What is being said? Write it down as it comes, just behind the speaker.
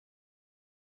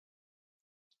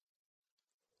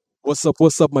What's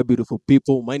up, my beautiful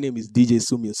people? My name is DJ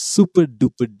Sumi, a super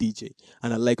duper DJ,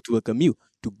 and I'd like to welcome you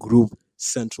to Groove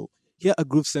Central. Here at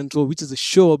Groove Central, which is a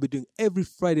show I'll be doing every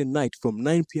Friday night from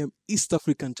 9 p.m. East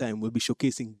African time, we'll be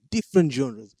showcasing different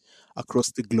genres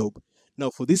across the globe.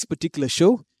 Now, for this particular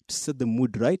show, to set the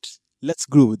mood right, let's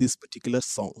groove with this particular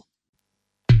song.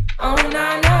 Oh,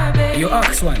 nah, nah, baby. You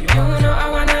ask one. You know I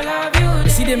wanna love you. You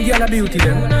see them girl a beauty You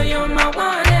them. know you're my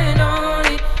one and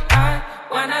only. I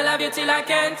wanna love you till I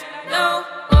can't. No,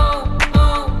 oh,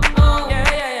 oh, oh.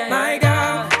 Yeah. My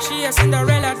girl, she a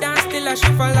Cinderella dance till she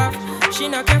fall off. She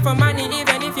not care for money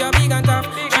even if you're big and tough.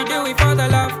 She do it for the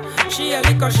love. She a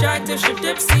little shy till she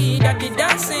tipsy. That the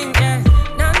dancing, yeah.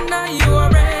 Nah, you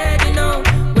already know.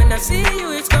 When I see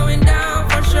you, it's going down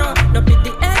for sure. Don't be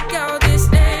the egg girl, this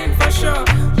ain't for sure.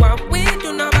 What we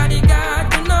do, nobody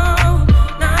got to know.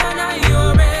 Nah, you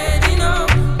already know.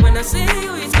 When I see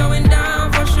you, it's going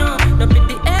down for sure. Don't be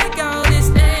the egg girl, this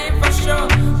ain't for sure.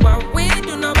 What we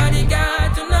do, nobody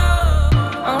got to know.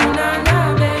 Oh,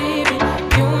 nah, baby.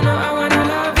 You know I wanna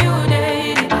love you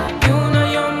daily. You know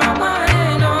you're my one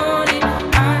and only.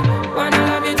 I wanna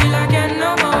love you till I can't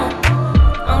no more.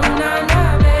 Oh, nah,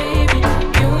 baby.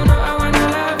 You know I wanna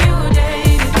love you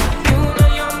daily. You know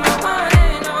you're my one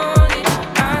and only.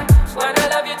 I wanna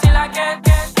love you till I can't.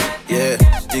 Yeah,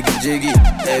 jiggy,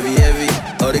 heavy.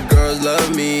 All the girls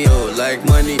love me, oh, like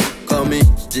money. Call me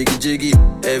jiggy,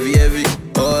 heavy.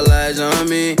 All eyes on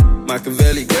me.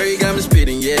 Machiavelli, girl, you got me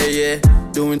spitting, yeah.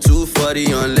 Doing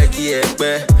 240 on Lecky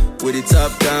Ekpe. With it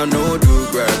top down, no do,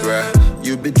 gra.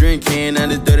 You be drinking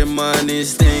and the dirty money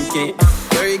stinking.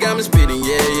 Girl, you got me spitting,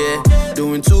 yeah.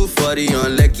 Doing 240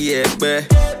 on Lecky Ekpe.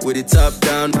 With it top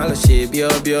down, all the shit, bio.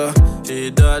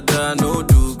 Hey, da, no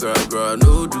do, gra,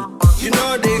 no do. You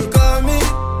know they call me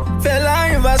Fela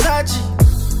in Versace.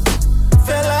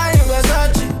 Fela in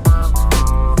Versace.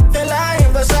 Fela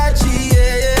in Versace,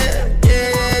 yeah.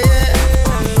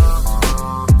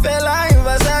 Fela in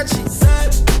Versace.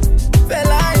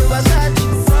 Fela in Versace.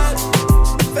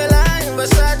 Fela in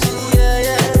Versace,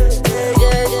 yeah.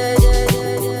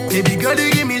 Baby girl, you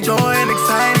give me joy and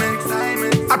excitement.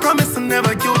 I promise I'll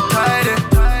never get tired.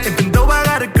 Even though I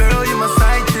got a girl, you're my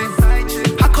side chick.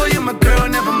 I call you my girl,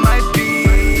 never might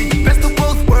be. Best of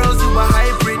both worlds, you a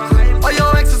hybrid. All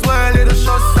your exes were a little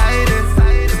short-sighted.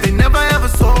 Cause they never ever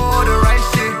saw the right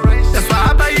shit. That's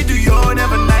why I buy you do your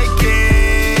never like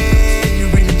it. You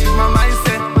really changed my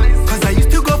mindset. Cause I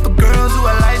used to go for girls who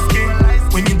are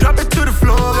light-skinned. When you drop it to the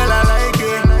floor, girl, I like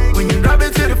it. When you drop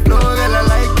it to the floor, girl, I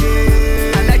like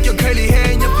it. I like your curly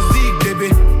hair and your physique, baby.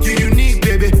 You're unique,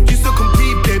 baby. You so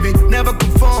complete, baby. Never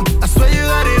conform. I swear you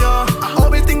got it all. I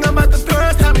always think about the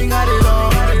first time we got it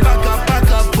all. Back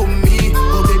up for me.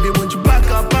 Oh, baby, won't you back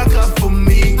up for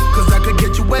me? Cause I could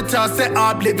get you wetter, set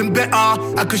up, living better.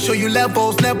 I could show you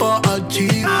levels never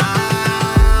achieved.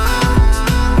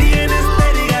 Me and this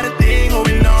lady got a thing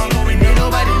going on. Ain't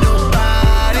nobody know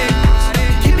about it.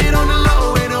 Keep it on the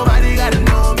low, ain't nobody gotta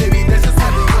know, baby. That's just how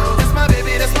it goes. That's my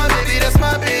baby girl. That's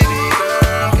my baby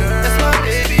girl. That's my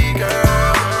baby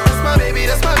girl. That's my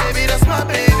baby girl.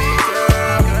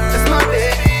 That's my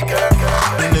baby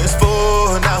girl. And it's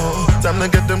four now. Time to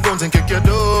get them guns and kick your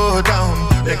door down.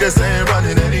 Niggas ain't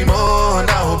running anymore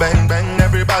now. Bang,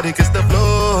 everybody kiss the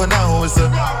floor now. It's all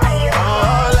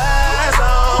eyes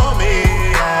on me.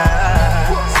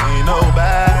 I see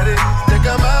nobody. Take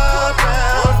 'em up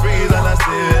now, freeze and I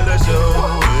steal the show.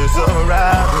 It's a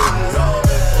robbery.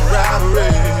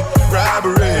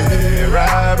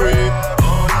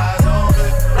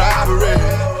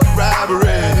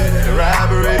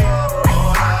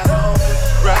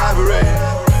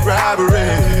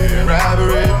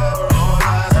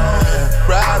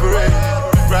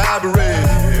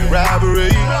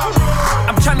 Robbery.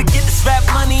 I'm trying to get this rap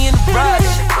money in the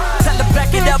rush. Tell her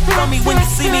back it up for me when you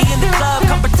see me in the club.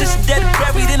 Competition dead and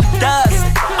buried in the dust.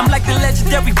 I'm like the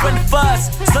legendary Brenda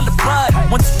Fuss. Still the blood.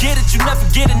 Once you get it, you never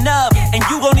get enough. And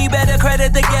you gon' need better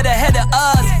credit to get ahead of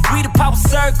us. We the power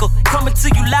circle, coming to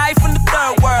you live from the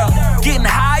third world. Getting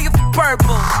high off the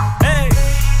purple. Hey,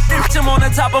 bitch, I'm on the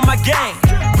top of my game.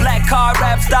 Black car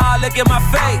rap star, look at my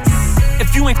face.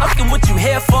 If you ain't fucking what you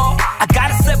here for, I got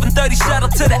a 7:30 shuttle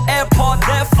to the airport,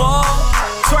 therefore.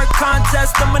 Twerk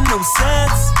contest, I'm a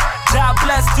nuisance. God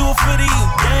bless, do it for the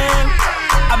youth, damn.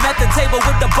 I'm at the table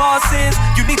with the bosses.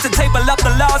 You need to table up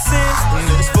the losses. And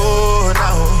it's four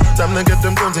now. Time to get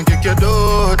them guns and kick your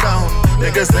door down.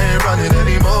 Niggas ain't running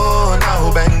anymore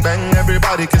now. Bang,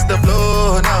 everybody kiss the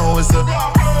floor now. It's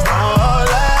all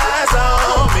eyes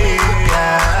on me.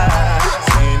 I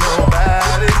see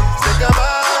nobody. Stick 'em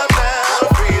up now,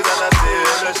 freeze and I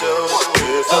steal the show.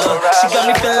 It's alright. She got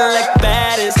me feeling like the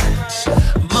baddest.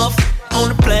 Motherfucker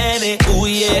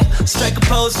Strike a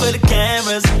pose for the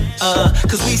cameras,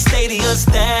 cause we stadium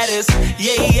status.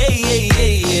 Yeah.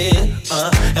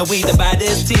 And we the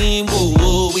baddest team,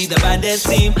 woo, we the baddest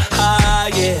team,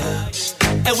 yeah.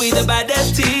 And we the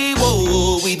baddest team,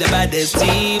 woo, we the baddest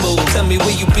team, woo. Tell me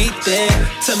where you beat there,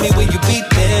 tell me where you beat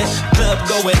there. Club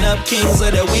going up, kings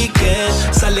of the weekend.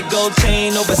 Solid gold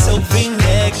chain over silver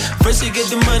neck. First you get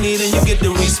the money, then you get the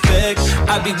respect.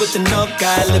 I be with the North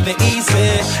guy, living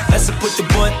easy. Let's put the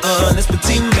boy on, that's my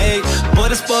teammate. Boy,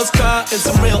 the sports car is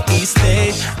some real East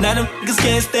State. Now them niggas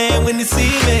can't stand when they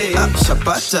see me.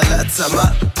 Shabata lata ma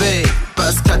bay,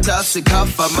 bas kata si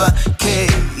kafa ma K,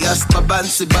 yas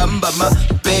babansi bamba ma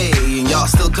bay. Y'all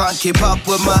still can't keep up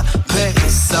with my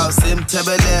pace. South Sim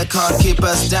Tebele can't keep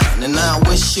us down. And I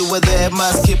wish you were there,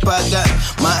 must keep our gun.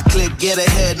 My click get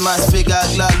ahead, must figure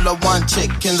out love. One chick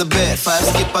in the bed, 5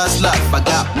 skippers life. I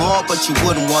got more, but you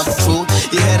wouldn't want the truth.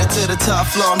 You headed to the top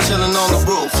floor, I'm chilling on the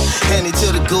roof. Handy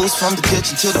to the goose, from the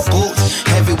kitchen to the booth.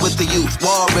 Heavy with the youth,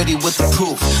 war ready with the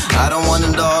proof. I don't want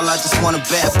it all, I just want a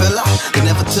bad fella. They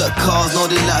never took calls, no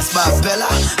they lost by Bella.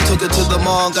 Took it to the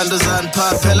mall, got the Zan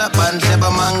Papella.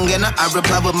 Banjeba Mangena, I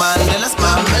reply with Mandela's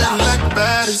Mamela. Like the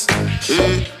baddest,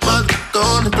 yeah. Mother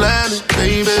on the planet,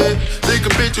 baby. Take a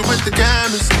picture with the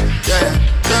cameras, yeah.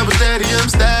 Double stadium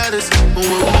status,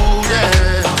 ooh,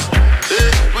 yeah.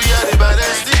 We are the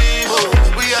baddest team, oh.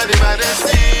 We are the baddest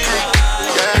team,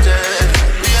 yeah.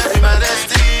 We are the baddest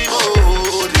team,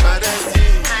 oh. The baddest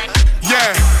team,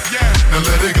 yeah. Now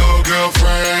let it go,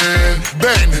 girlfriend.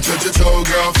 Bang the touch your toe,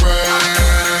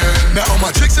 girlfriend. Now all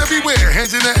my chicks everywhere,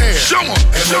 hands in the air. Show 'em,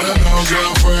 and show 'em no,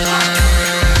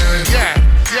 girlfriend. Yeah.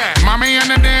 Mommy on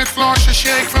the dance floor, she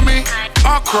shake for me.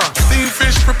 Okra, steamed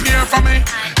fish, prepare for me.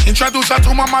 Introduce her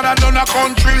to my mother down the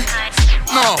country.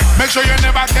 No, make sure you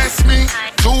never test me.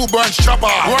 2 bunch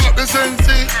chopper, roll up the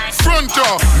sensei. Front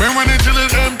door, me when it till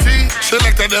it's empty.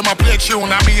 Selected them a play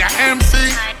tune, I be a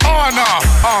MC. Oh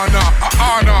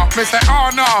no, me say oh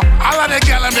no. All of the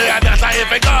gal in there, that's how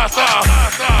if it goes so.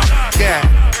 Yeah.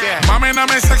 Mommy in my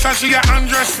section, she get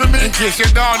undressed for me. In case you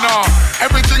don't know,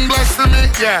 everything blessed for me.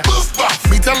 Yeah. Goof buff,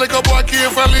 me tell like a boy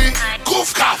carefully.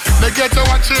 Goof cough, they get to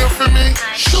watch here for me.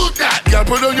 Shoot that, girl,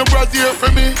 put on your breath here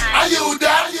for me. Are you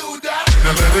that?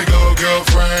 Now let it go,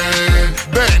 girlfriend.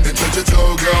 Bang the touch your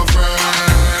toe,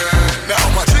 girlfriend. Now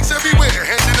all my chicks everywhere,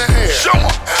 hands in the air. Show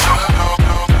 'em.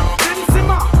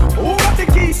 Who got the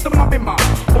keys to my bimmer?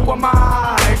 Who am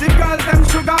I? The girls them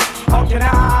sugar. How can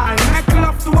I make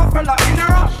love to a fella in a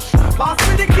rush? Pass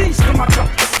me the keys to my truck.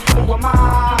 Who am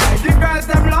I? The girls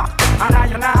them lock.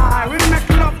 And I will make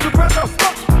love to pressure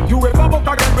stuff. You will go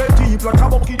back again very deep like a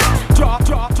bucket. Drop.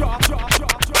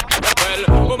 Well,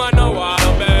 woman know what I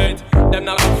made. Them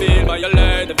not gonna feel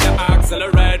violate. If you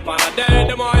accelerate, pan a day,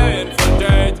 the more you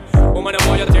infiltrate. Woman, the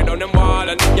more you tear down them wall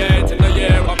and the gate. In the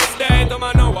year of a state,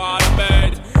 woman know what I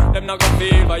made. Them not gonna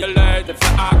feel violate. If you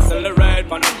accelerate,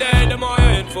 pan a day, the more you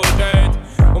infiltrate.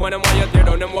 Woman, the more you tear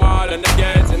down them wall and the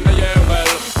gate. In the year, well.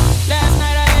 Last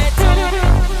night I had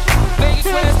Vegas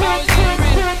West, I was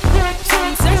hearing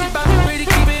something sexy about me, pretty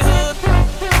keep it hood.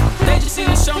 They just see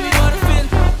to show me what I feel.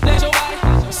 Let your body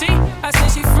see. I say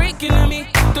she freaking to me.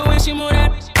 The way she move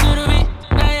that to the beat.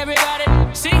 Now everybody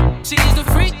see. She is the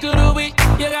freak of the week.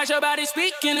 You got your body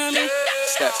speaking to me.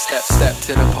 Step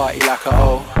to the party like a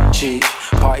OG.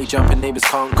 Party jumping, neighbors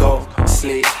can't go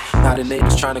sleep. Now the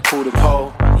neighbors trying to call the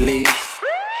police.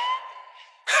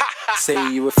 Say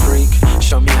you a freak,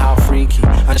 show me how freaky.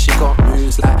 And she got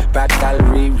moves like bad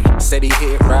gallery. Said he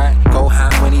hit it right, go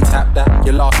ham when he tapped that.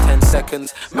 Your last 10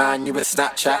 seconds, man, you a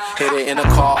Snapchat. Hit it in a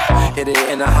car, hit it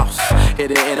in a house,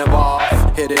 hit it in a bar,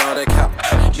 hit it on a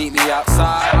couch. Meet me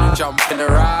outside, jump in the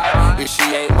ride. If she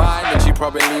ain't mine, then she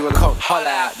probably would come holler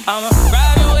at me. I'ma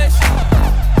ride your waist.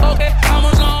 Okay, how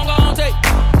much long gon' take?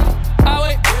 I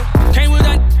wait, came with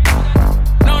that.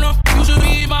 No, you should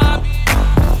be my.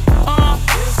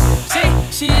 See,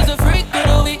 she's a freak of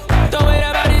the week. The way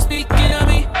that body speaking to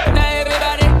me. Now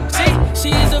everybody, see,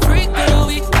 she's a freak of the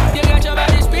week. You got your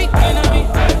body speaking to me.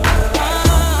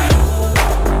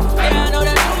 Yeah, I know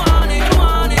that you want it.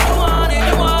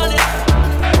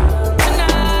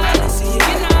 Tonight, let's see you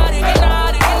get naughty.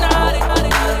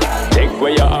 Take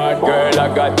away your heart, girl, I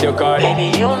got your card.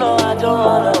 Baby, you know I don't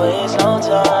wanna waste no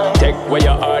time. Take away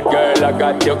your heart, girl, I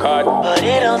got your card. But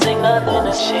it don't take nothing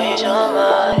to change your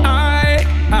mind.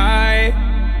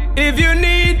 If you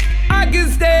need, I can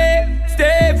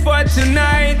stay for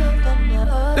tonight.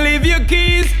 Leave your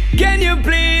keys, can you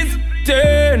please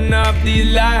turn off the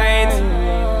lights?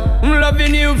 I'm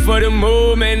loving you for the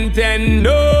moment and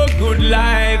no good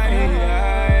life.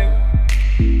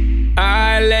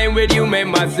 I lay with you, make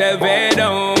myself at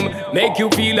home. Make you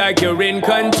feel like you're in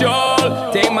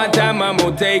control. Take my time, I'm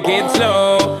gonna take it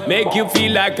slow. Make you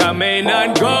feel like I may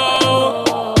not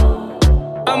go.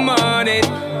 I'm on it,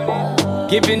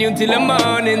 giving you till the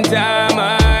morning time.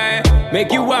 I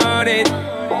make you want it.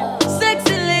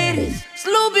 Sexy ladies,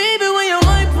 slow baby when you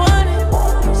wine pon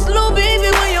it. Slow baby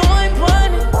when you wine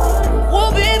pon it.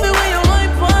 Whoa baby when you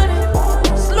wine pon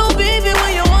it. Slow baby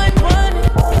when you wine pon it.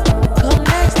 Come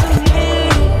next to me,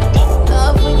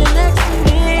 love when you're next to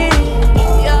me.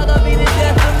 You're gonna be the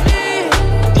death of me.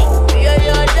 We are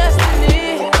your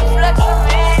destiny. Flex with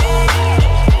me.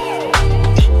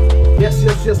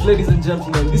 Yes, ladies and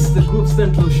gentlemen, this is the Group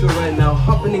Central show right now,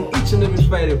 happening each and every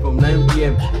Friday from 9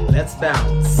 p.m. Let's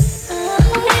bounce.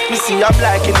 You see, I'm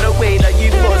liking the way that you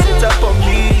force it up on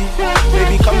me.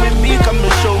 Baby, come with me, come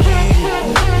and show me.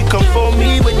 You come for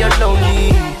me when you're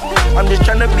lonely. I'm just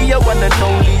trying to be your one and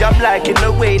only. I'm liking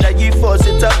the way that you force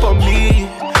it up on me.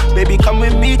 Baby, come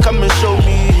with me, come and show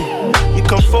me. You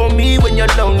come for me when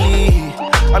you're lonely.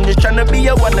 I'm just trying to be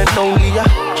your one and only. Yeah.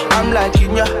 I'm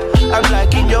liking ya, I'm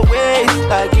liking your ways,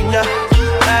 liking ya,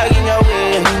 liking your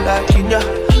ways, liking ya.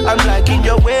 I'm liking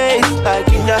your ways,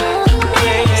 liking ya.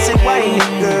 Say whine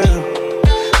it,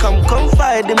 girl. Come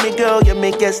confide in me, girl. You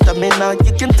make it stamina,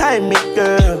 you can time me,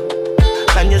 girl.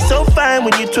 And you're so fine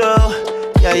when you twirl.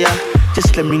 Yeah.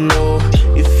 Just let me know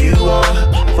if you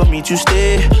want for me to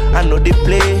stay. I know they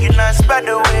play. You're not by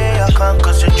the way, I can't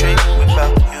concentrate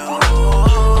without you.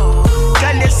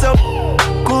 Girl, you're so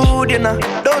good, you know.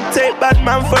 Don't take bad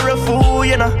man for a fool,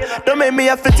 you know. Don't make me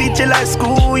have to teach you like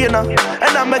school, you know.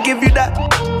 And I'ma give you that.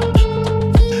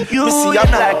 You see,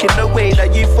 I'm liking the way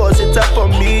that you force it up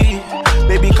on me.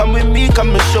 Baby, come with me,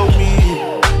 come and show me.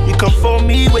 You come for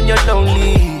me when you're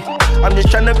lonely. I'm just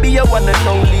trying to be your one and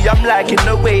only. I'm liking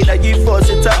the way that you force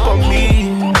it up on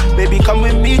me. Baby, come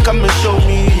with me, come and show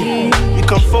me. You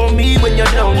come for me when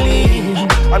you're lonely.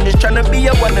 I'm just trying to be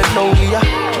your one and only.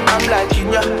 I'm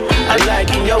liking ya, I'm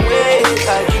liking your ways,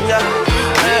 liking ya,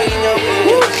 liking your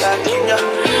ways, liking ya.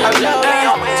 I'm liking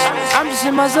your ways. I'm just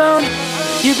in my zone.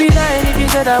 You'd be lying if you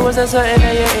said I wasn't something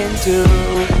that you're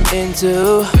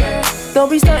into. Don't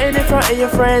be starting in front of your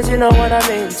friends, you know what I'm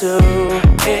into.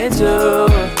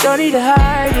 Don't need to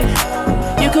hide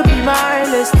it. You could be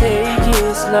mine, let's take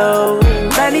it slow.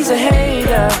 Man, he's a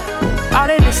hater. Out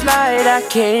in the slide, I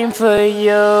came for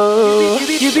you.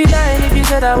 You'd be lying if you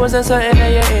said I wasn't something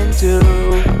that you're into.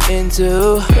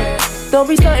 Don't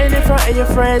be starting in front of your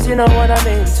friends, you know what I'm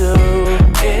into.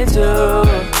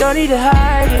 Don't need to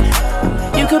hide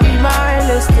it. You could be mine,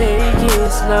 let's take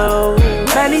it slow.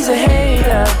 Man, he's a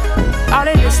hater. Out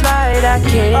in the slide, I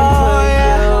came for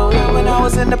you. When I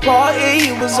was in the party,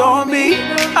 it was on me.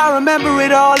 I remember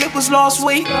it all, it was last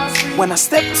week. When I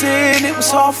stepped in, it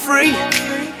was half free.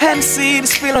 Hennessy, the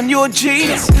spill on your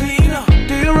jeans.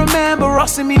 Do you remember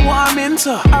asking me what I'm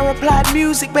into? I replied,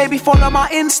 music, baby, follow my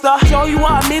Insta. Show you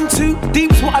what I'm into,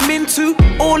 deep's what I'm into.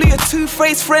 All of your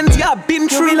two-faced friends, yeah, I've been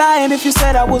true. You'd be lying if you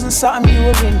said I wasn't something you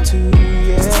were into,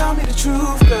 yeah. Just tell me the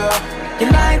truth, girl.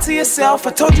 You're lying to yourself.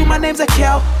 I told you my name's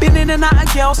Akel. Been in and out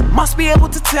of girls, must be able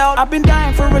to tell. I've been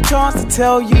dying for a chance to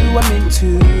tell you I'm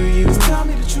into you. Just tell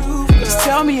me the truth, girl. Just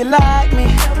tell me you like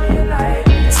me.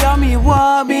 Tell me you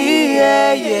want me,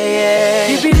 yeah.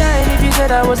 You'd be lying if you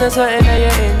said I wasn't something that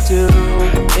you're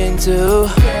into.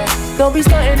 Don't be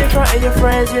starting in front of your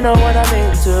friends, you know what I'm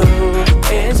into.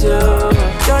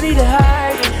 Don't need to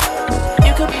hide it.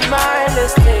 You could be mine,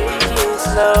 let's take it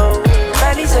slow.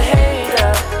 Man, he's a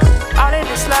hater. Out in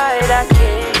the slide, I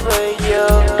came for you.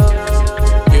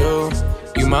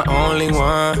 You my only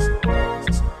one.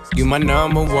 You my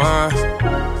number one.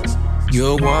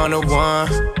 You're one-on-one.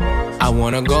 I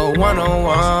wanna go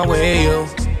one-on-one with you.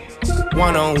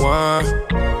 One-on-one.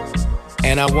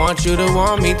 And I want you to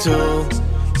want me too.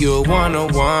 You're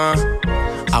one-on-one.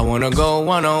 I wanna go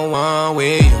one-on-one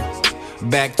with you.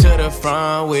 Back to the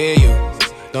front with you.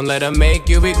 Don't let them make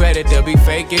you regret it. They'll be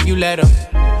fake if you let them.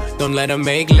 Don't let them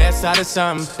make less out of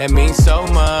something that means so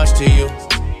much to you.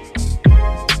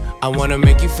 I wanna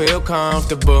make you feel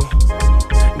comfortable.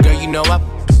 Girl, you know I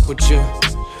with you.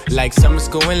 Like summer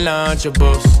school and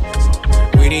Lunchables.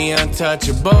 We the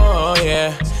untouchable,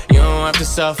 yeah. You don't have to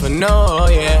suffer, no,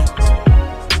 yeah.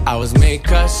 I was made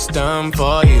custom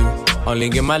for you. Only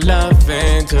give my love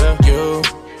into you.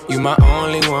 You my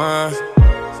only one.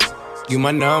 You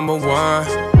my number one.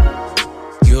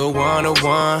 You're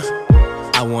one-on-one.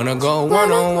 I wanna go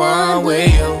one-on-one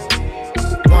with you.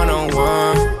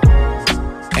 One-on-one.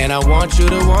 And I want you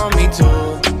to want me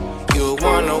too. You're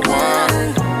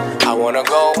one-on-one. I wanna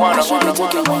go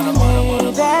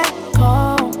one-on-one. That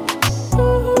call.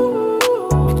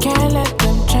 We can't let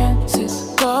them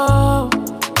chances go.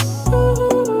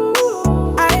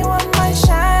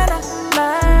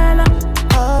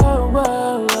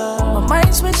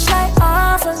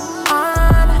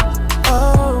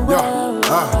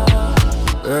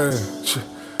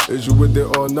 Is you with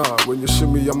it or not? When you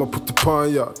shimmy, I'ma put the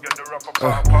pawn ya.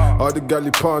 All the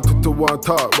galley pawn to the one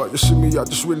talk, but you shimmy, I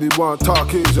just really want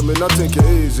talk easy. I mean, I think it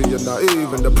easy, you know.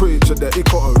 Even the preacher that he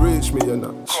couldn't reach me, you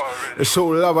know. It's so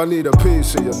love, I need a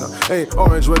piece of you know. Ain't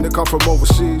orange when they come from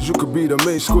overseas. You could be the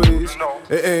main squeeze.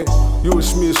 It ain't you,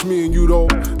 it's me and you though.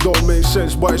 Don't make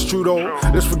sense, but it's true though.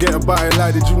 Let's forget about it,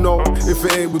 like did you know? If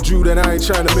it ain't with you, then I ain't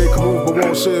trying to make a move, but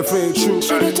won't say if it ain't true.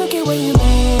 Should've took it when you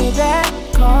made that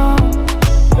call.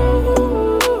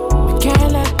 We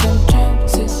can't let them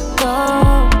chances go.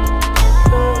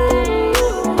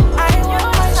 I knew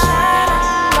my shine.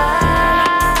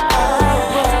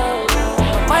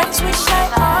 Once we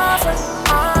shine off and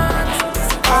on.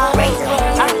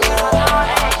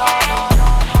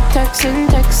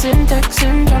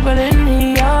 Texting, juggling me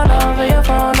all over your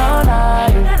phone all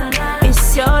night.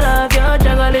 It's your love, you're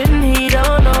juggling. He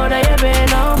don't know that you've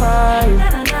been on mine.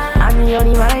 I'm the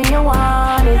only man you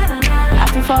wanted. I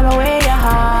can follow where your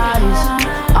heart is.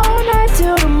 All night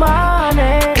till the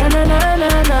morning.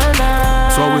 Na.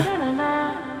 So we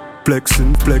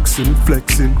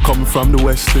flexing, coming from the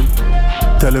western.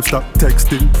 Tell him stop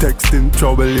texting,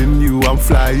 trouble in you, I'm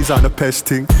fly, he's on a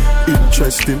pesting.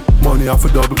 Interesting, money off a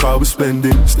double car we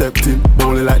spending. Stepped in,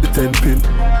 bowling like the 10 pin.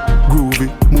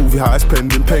 Groovy, movie high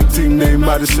spending. Painting name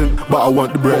Madison, but I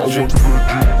want the bread.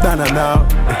 Now,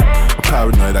 I'm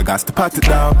paranoid, I got to pat it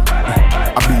down.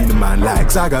 I be the man like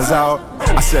Zaga's out.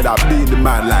 I said I be the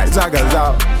man like Zaga's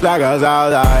out,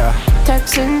 yeah.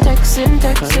 Texting,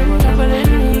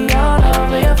 juggling me all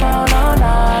over your phone all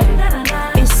night.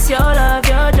 It's your love,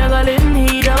 you're juggling.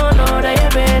 He don't know that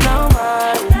you've been on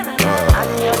mine. I'm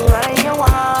the only one you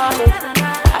wanted.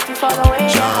 I can follow where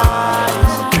your heart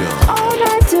is. All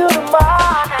night till the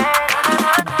morning.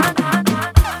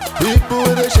 People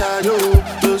with the shadow,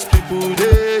 those people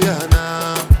they are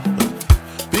now.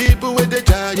 People with the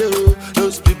shadow,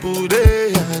 those people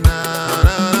they are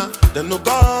now. They no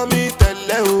call me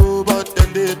tele, but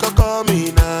then they can call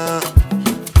me now.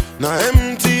 Now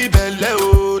empty belly,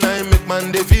 oh, now make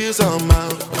man they feel somehow.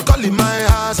 Calling my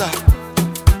house,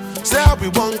 say I be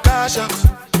one cash out.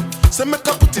 Say make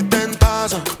I put it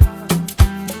 10,000,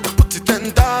 put it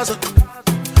 10,000.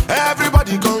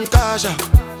 Everybody come cash out.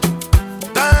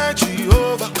 Thank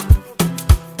Jehovah,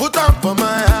 put on for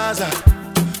my house.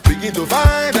 Begin to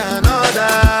find another.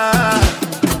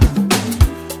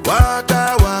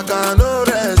 Waka, no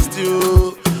rest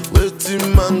you.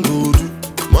 Waiting man go do.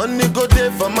 Money go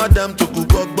there for madam to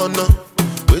cook up bono.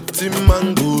 Waiting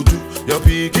man go do. Your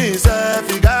picking self,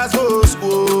 you guys go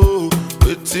school.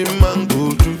 Waiting man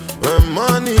go do. When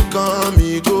money come,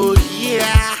 he go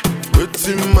yeah.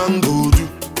 Waiting man go do.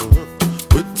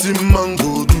 Waiting man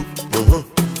go do.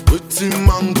 Waiting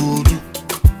man go do.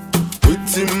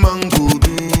 Waiting man go do.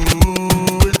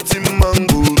 Waiting man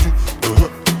go do.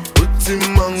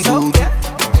 Waiting man go do.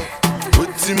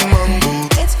 Waiting man go do.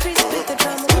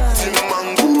 Waiting man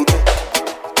go do.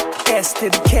 S to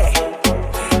the K.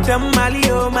 Jump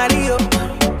Mario.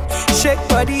 Shake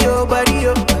body, oh.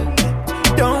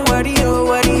 Don't worry, oh.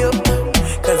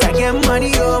 Cause I get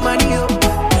money, oh.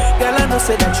 Girl, I know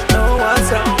say that you know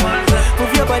what's up.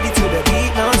 Move your body to the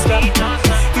beat, non-stop.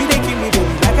 You they keep me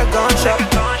baby like a gunshot.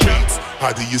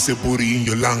 How do you say booty in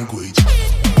your language?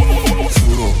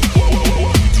 Furo,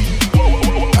 booty,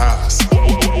 ass,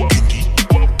 kinky.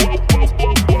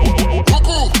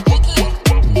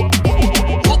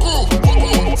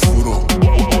 Furo,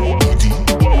 booty,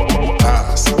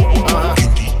 ass,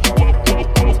 kinky.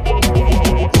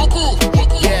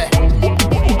 Yeah.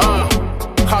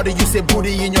 How do you say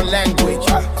booty in your language?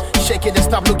 Shake it and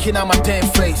stop looking at my damn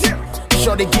face.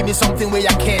 Sure they give me something where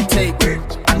I can't take.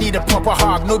 I need a proper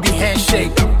hug, no be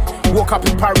handshake. Woke up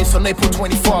in Paris on April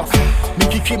 24th.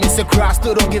 Mickey Kim is a cry,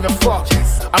 still don't give a fuck.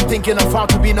 I'm thinking of how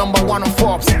to be number one on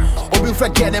Forbes. Or be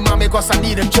forgetting mommy cause I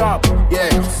need a job. Yeah,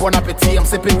 bon appetit, I'm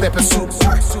sipping pepper soup.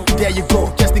 There you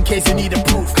go, just in case you need a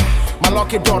proof. My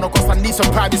lucky donor cause I need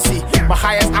some privacy. My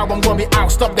highest album gonna be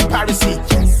out, stop the piracy.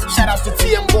 Shout outs to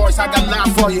TM boys, I got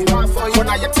love for you. When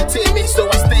I entertain me, so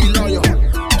I stay loyal.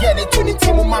 Get it to the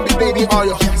team, mommy baby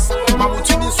oil. My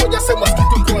routine is so just say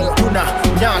mosquito coil. Una,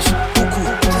 Nyash, Uku,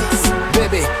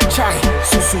 Baby, Chai,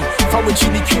 Susu, Fawe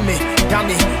Chili Kimi,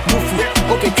 Dami, Mufu,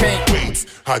 okay, can't wait.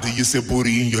 How do you say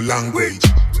booty in your language?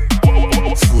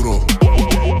 Furo,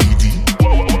 booty,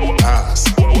 ass,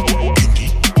 kinky.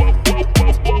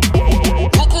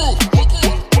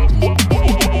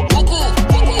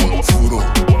 Furo,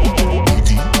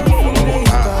 booty,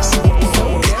 ass,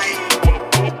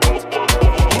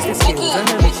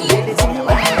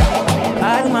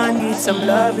 Bad man needs some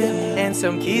loving and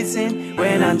some kissing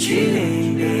when I'm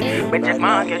chilling.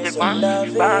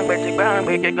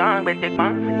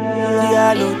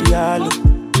 Diallo,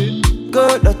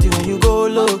 go dirty when you go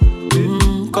low.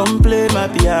 Come play my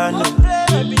piano.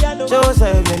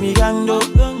 Joseph, let me gango.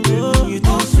 You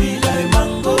too sweet like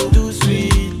mango, too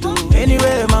sweet.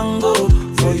 Anywhere mango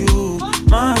for you,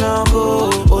 man I go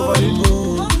over the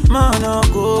moon, man I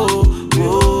go.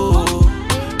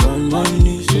 I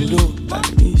need so low, I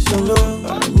need so low, I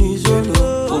need so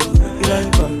low. You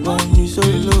like that? I need so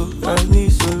low, I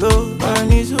need so low, I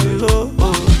need so low.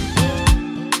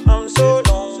 I'm so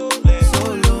lonely, so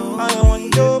low. I want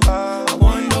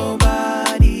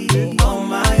nobody on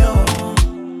my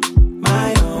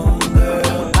own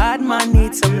girl. Bad man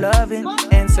needs some loving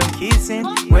and some kissing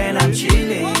when I'm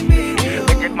chilling.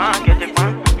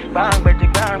 Bad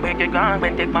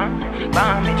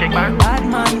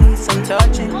man needs some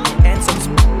touching and some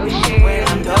spooning when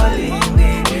I'm darling.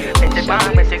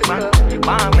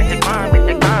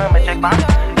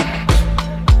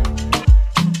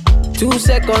 2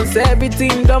 seconds,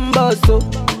 everything done bust, oh.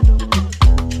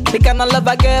 The kind of love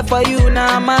I get for you,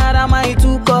 now mad am I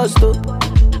too cost, oh.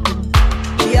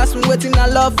 She asked me waiting I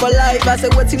love for life, I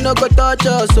said waiting no go touch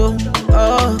us, oh.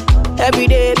 Every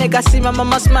day, nigga see my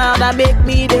mama smile, that make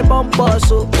me the bumper,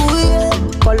 so ooh yeah.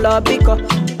 Color pico,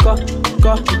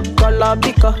 color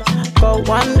pico,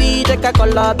 one B, take a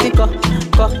color pico,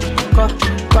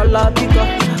 color pico,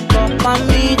 one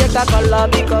B, take a color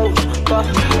pico,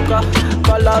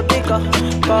 color pico,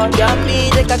 yummy,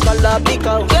 take a color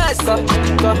pico, yes,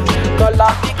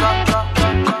 color pico.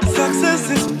 Success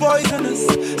is poisonous.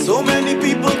 So many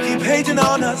people keep hating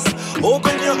on us.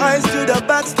 Open your eyes to the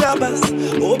backstabbers.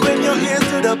 Open your ears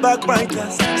to the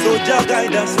backbiters. So Jah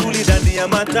guide us fully ndani ya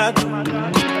matatu.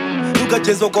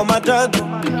 Tukachezwa kwa matatu.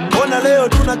 Ona leo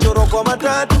tunachorwa kwa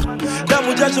matatu.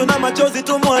 Damu jasho na machozi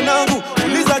tu mwanangu.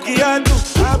 Uliza kiatu.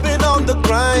 I've been on the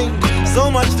grind.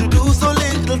 So much to do, so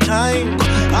little time.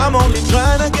 I'm only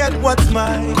trying to get what's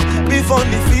mine before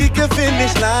the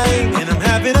finish line. And I'm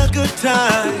having a good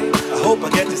time. I hope I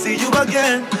get to see you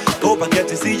again. Hope I get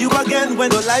to see you again when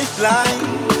the lifeline.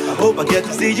 I hope I get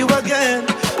to see you again.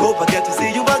 Hope I get to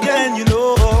see you again, you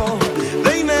know.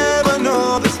 They never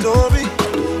know the story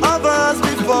of us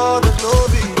before the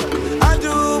glory. I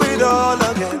do it all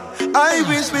again. I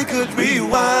wish we could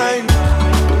rewind.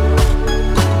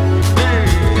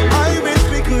 I wish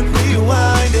we could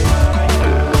rewind it.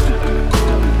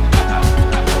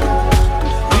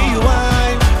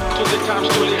 Rewind. To the time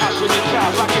slowly as when you try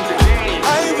back in the day. I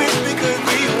wish we could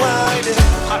rewind it.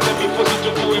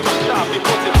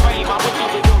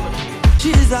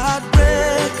 She's a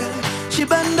heartbreaker. She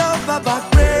bend over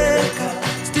backbreaker.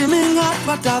 Steaming hot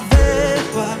water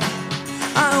vapor.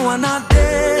 I wanna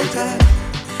date her.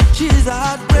 She's a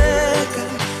heartbreaker.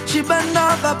 She bend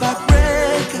over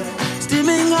backbreaker.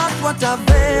 Steaming hot water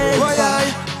vapor.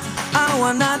 I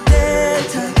wanna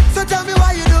date her. So tell me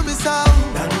why you do me so.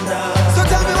 So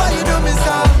tell me why you do me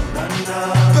so.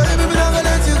 Baby, me not gonna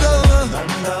let you go.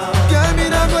 Girl, me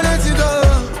not gonna let you go.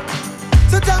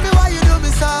 So tell me why you do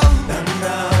me so.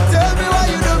 Tell me why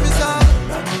you do me so.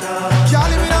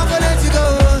 Charlie, me not gonna let you go.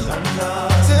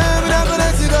 Tell me not gonna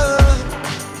let you go.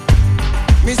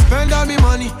 Me spend all me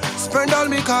money, spend all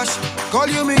me cash. Call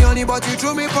you me honey, but you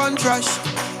threw me pon trash.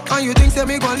 And you think say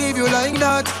me gon' leave you like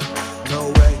that?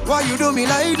 No way. Why you do me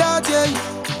like that, yeah?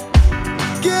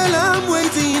 Girl, I'm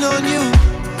waiting on you.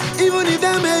 Even if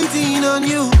them hating on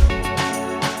you.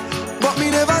 But me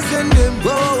never send them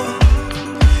go.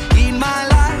 In my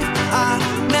life, I've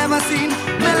never seen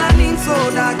melanin so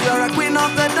dark. You're a queen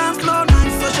of the dance floor,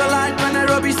 non-socialite when I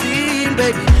rub scene,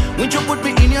 baby. When you put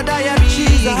me in your diary.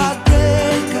 She's a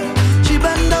heartbreaker. She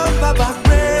bend over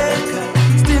backbreaker.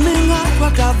 Steaming hot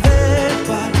water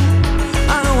vapor.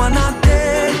 I don't wanna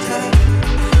date her.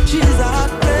 She's a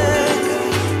heartbreaker.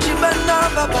 She bend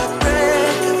over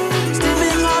backbreaker.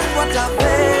 Steaming hot water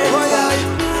vapor.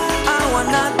 I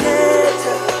wanna date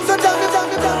her. So tell me.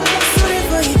 Sorry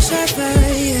for each other,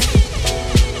 yeah.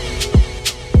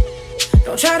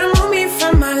 Don't try to move me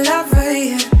from my lover,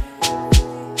 yeah.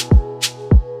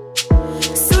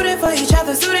 Suited for each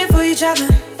other, suited for each other.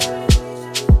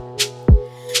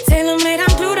 Tailor-made,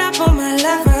 I'm glued up on my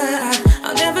lover.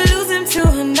 I'll never lose him to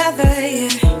another, yeah.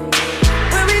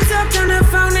 When we talked on the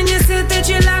phone and you said that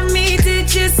you love me,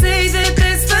 did you say that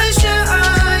that's for sure,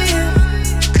 yeah?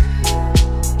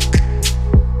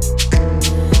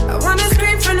 I wanna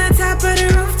scream from the top of the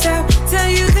rooftop, tell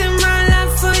you that my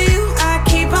love for you, I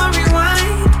keep on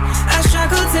rewind. I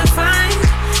struggle to find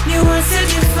new words to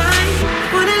define.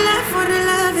 Wanna love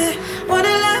it,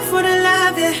 wanna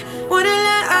love it.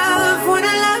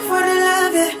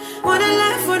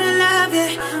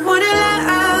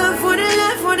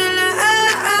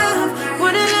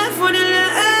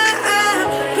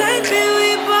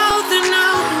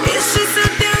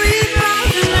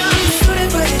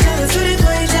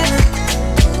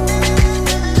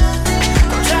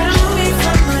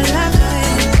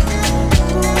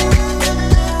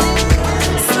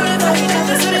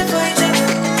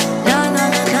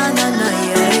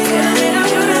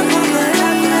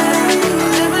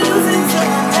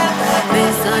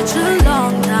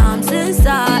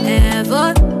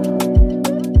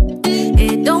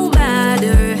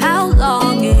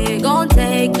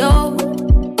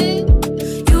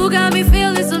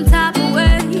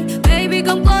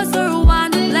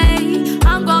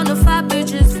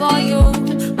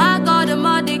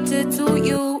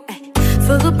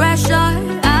 Feel the pressure,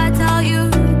 I tell you,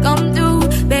 come through,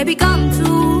 baby, come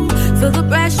through. Feel the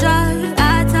pressure,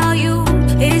 I tell you,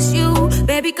 it's you,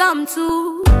 baby, come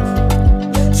through.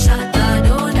 Shut the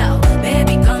door now,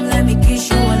 baby, come let me kiss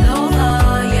you all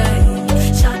over,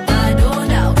 yeah. Shut the door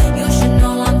now, you should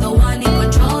know I'm the one in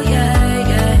control, yeah,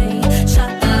 yeah.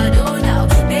 Shut the door now,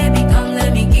 baby, come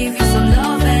let me give you some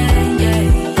love,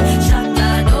 yeah. Shut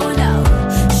the door now,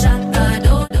 shut the door.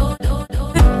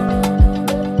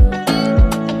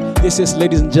 Yes,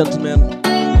 ladies and gentlemen,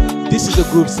 this is the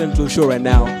Groove Central show right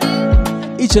now.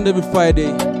 Each and every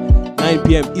Friday, 9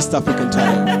 p.m. East African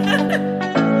time.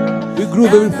 We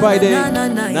groove every Friday,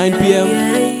 9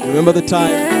 p.m. Remember the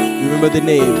time, remember the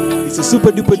name. It's a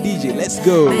super duper DJ. Let's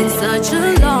go. It's such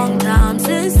a long time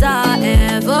since I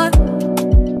ever.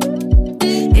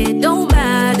 It don't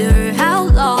matter how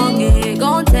long it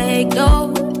gon' take,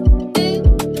 though.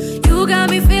 You got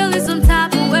me feeling some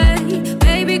type of way.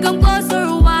 Baby, come closer,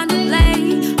 rewind and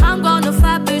play. I'm gonna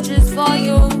fight bitches for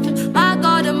you. My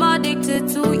God, I'm addicted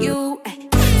to you.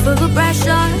 Feel the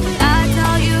pressure, I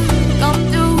tell you, come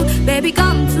through, baby,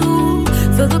 come through.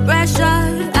 Feel the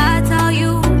pressure, I tell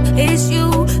you, it's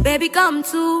you, baby, come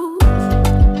through.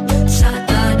 Shut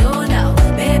the door now,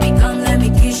 baby, come let me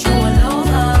kiss you all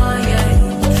over, yeah.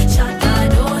 Shut the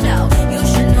door now, you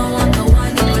should know I'm the one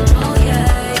in control,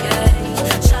 yeah, yeah.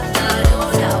 Shut the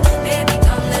door now, baby,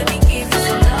 come let me give you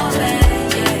some love,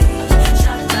 yeah.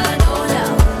 Shut the door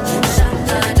now, shut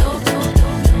the door.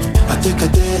 I take a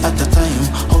day at a time,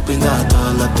 hoping that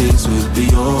all the things will be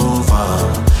over.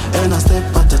 And a step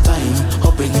at a time,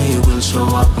 hoping he will show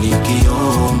up, Nicky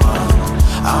Oma.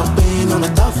 I've been on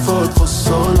a tough road for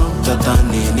so long that I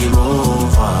need it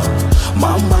over.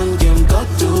 My mind game got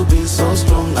to be so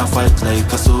strong, I fight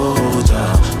like a soldier.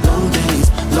 Long days,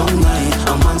 long night,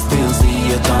 a man still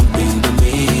see a jump in the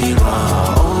mirror.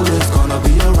 Always gonna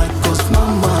be alright, cause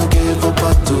mama gave a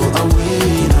bat to a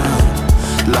winner.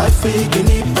 Life faking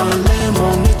it and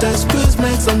lemon, it has squeeze,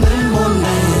 make some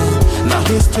lemonade. Now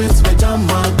his streets with a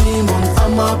mad demon,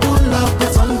 I'm a bull up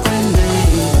with some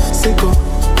grenade. Sicko,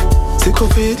 sicko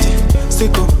fit,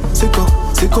 sicko, sicko,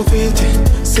 sicko fit,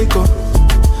 sicko,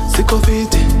 sicko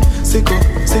fit, sicko,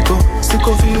 sicko,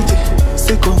 sicko fit,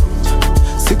 sicko,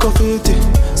 sicko fit,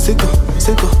 sicko,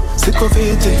 sicko, sicko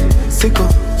fit, sicko,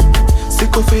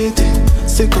 sicko fit,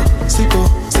 sicko, sicko,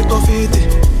 sicko fit.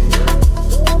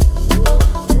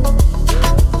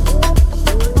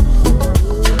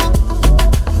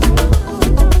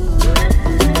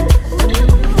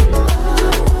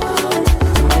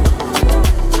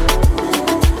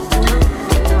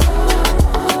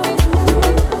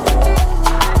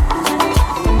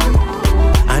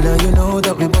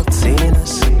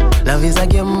 Love is a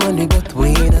game and we both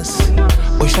winners.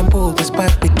 Ocean pool is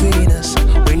back between us.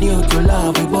 We new to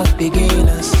love, we both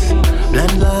beginners.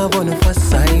 Blind love on the first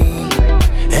sight.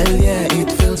 Hell yeah,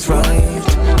 it feels right.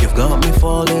 You've got me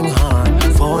falling hard.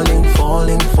 Falling,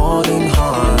 falling, falling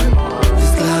hard.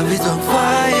 This love is on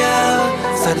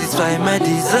fire. Satisfy my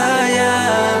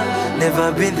desire.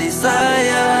 Never been this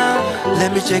higher.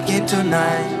 Let me check in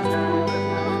tonight.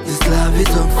 This love is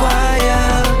on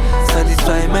fire.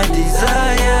 Satisfy my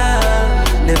desire.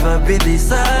 Never been this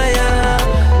higher.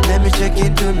 Let me check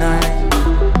it tonight.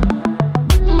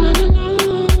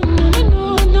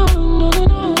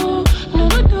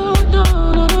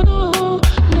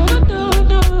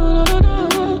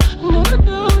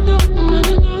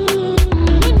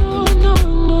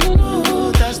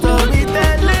 That's the beat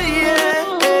that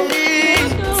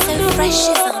so fresh is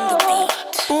on the beat.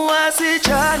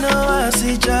 Wasichana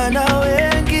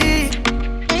wengi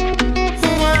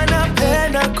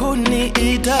wanapenda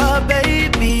kuniita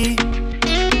baby,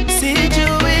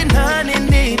 sijui nani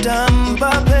nitampa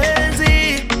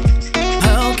penzi.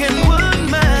 How can one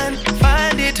man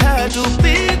find it hard to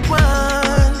pick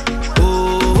one?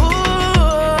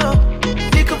 Oh,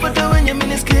 nikapata wenye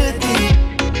minisketi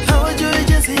hawajui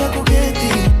jinsi ya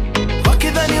kuketi,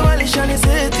 wakidhani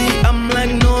walishaniseti. I'm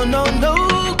like no no no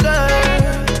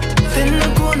girl, tena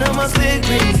kuna ma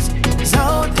secrets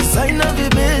zao designer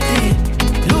vibeti,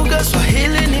 lugha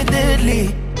Swahili ni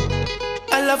deadly.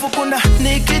 Alafu kuna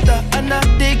Nikita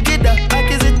anatikida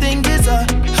akizitingiza,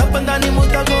 hapa ndani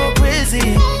muta go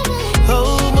crazy,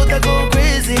 oh muta go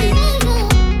crazy.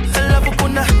 Alafu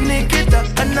kuna Nikita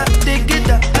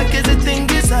anatikida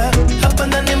akizitingiza, hapa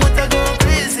ndani muta go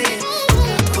crazy,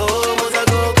 oh muta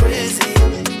go crazy.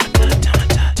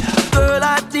 Girl,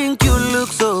 I think you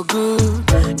look so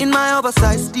good in my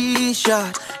oversized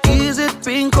t-shirt. Is it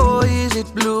pink or is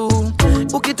it blue?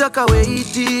 Ukitaka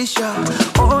weitisha.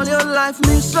 All your life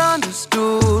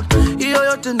misunderstood. Hiyo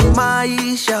yote ni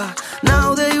maisha.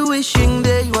 Now they wishing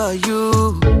they were you.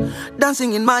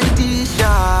 dancing in my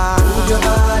t-shirt. Move your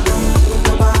body,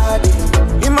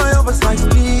 in my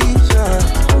oversized t-shirt.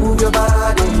 Move your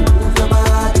body,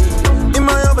 in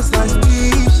my oversized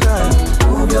t-shirt.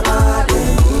 Move your body,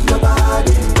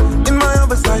 in my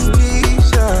oversized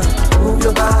t-shirt. Move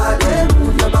your body,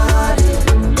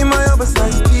 in my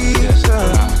oversized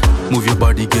t-shirt. Move your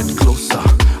body, get closer.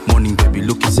 Morning baby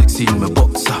looking sexy in my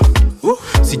boxer.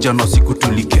 Sijana siku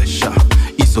tulikesha.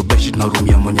 Iso beshi na room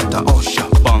ya mwenye taosha.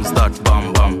 Bounce that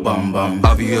bam bam bam bam.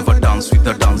 Have you ever danced with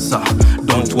a dancer?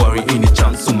 Don't worry, any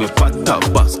chance umepata.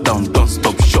 Bust down, don't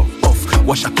stop, show off.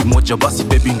 Washa kimoja basi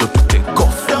baby ndo to take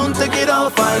off. Don't take it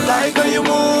off, I like how you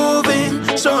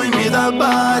moving, showing me that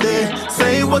body.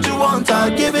 Say what you want,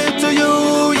 I'll give it to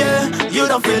you, yeah. You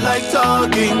don't feel like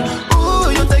talking.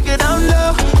 Ooh, you take it down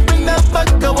low. Bring that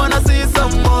back, I wanna see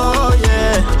some more,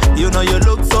 yeah. You know you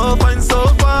look so fine, so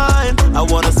fine. I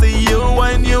wanna see you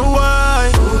when you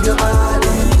whine. Move your body,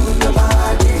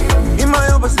 in my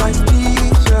oversized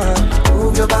t-shirt.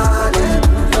 Move your body,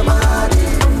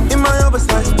 in my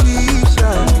oversized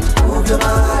t-shirt. Move your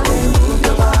body,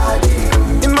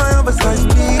 in my oversized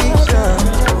t-shirt.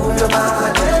 Move your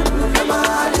body,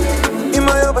 in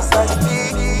my oversized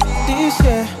t-shirt. This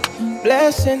year,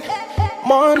 blessing,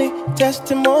 money,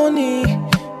 testimony.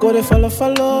 Go to follow,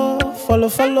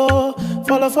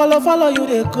 you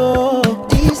they go.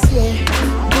 This year,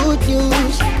 good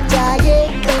news,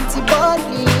 giant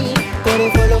antibody. Go to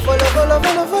follow,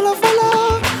 you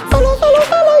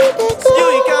they go.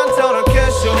 Sijui kanta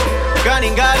kesho, gani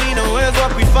ngali na uwezo wa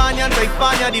kuifanya,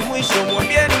 nitaifanya hadi mwisho.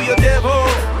 Mwambieni huyo devil,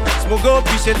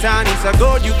 simogopi shetani, sa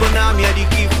God yuko nami hadi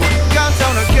kifo.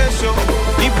 Kanta kesho,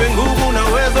 nipe nguvu na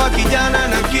uwezo wa kijana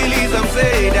na akili za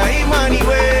mzee. Daima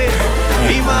niwe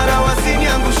imara,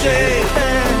 wasiniangushe.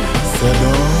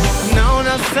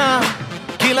 Naona saa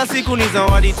kila siku ni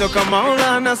zawadi toka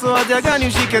Maulana, so haja gani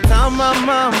ushike tama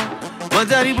mama,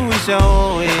 majaribu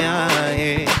ishaoya,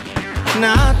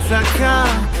 nataka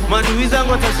madui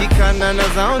zangu watashikana na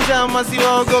zao njama,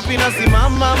 siwaogopi na simama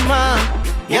mama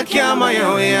ya kiama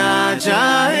yao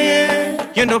yajaye.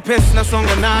 Yendo pesi na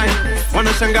songa naye,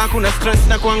 wanashangaa kuna stress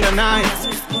na kuanga naye.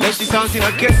 Naishi sawa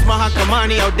sina kesi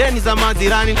mahakamani, au deni za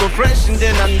majirani, niko fresh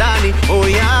nje na ndani, oh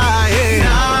yeah.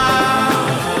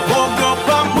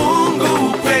 Ogopa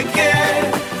Mungu pekee,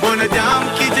 wanadamu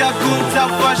kija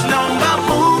kumtafash, naomba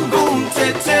Mungu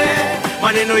mtete.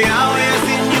 Maneno yao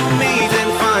yasinyumize,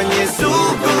 mfanye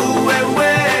sugu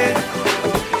wewe.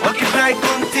 Wakifurahi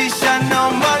kumtisha,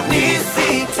 naomba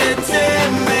nisitetemeke.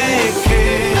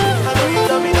 I know you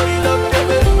love me, know you love me,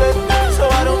 baby, so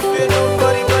I don't fear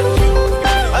nobody but you.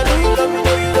 I know you love me,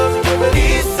 know you love me, baby,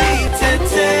 nisitetemeke.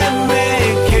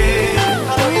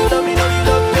 I know you love me, know you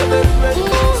love me, baby,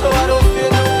 so I don't fear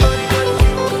nobody but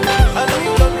you. I know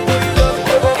you love me, know you love me,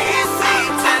 baby,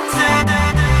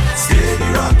 nisitetemeke. Steady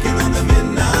rocking on the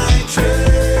midnight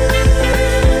train.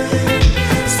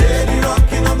 Steady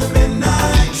rocking on the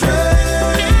midnight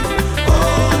train. Oh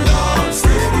Lord,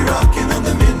 steady rocking on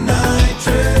the midnight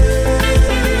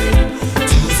train.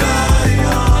 To Zion.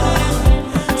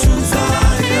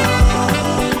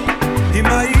 Hii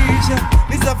maisha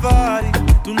ni safari,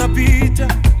 tunapita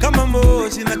kama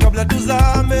moshi, na kabla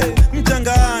tuzame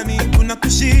mchangani kuna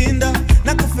kushinda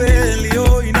na kufeli.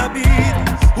 Oh, inabidi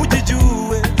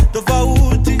ujijue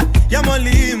tofauti ya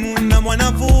mwalimu na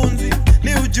mwanafunzi,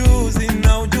 ni ujuzi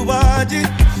na ujuaji.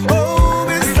 Oh,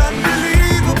 it's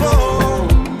unbelievable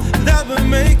that we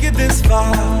make it this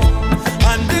far.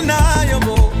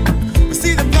 Undeniable, we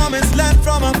see the promised land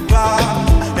from afar,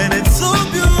 and it's so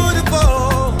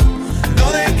beautiful.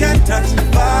 No, they can't touch the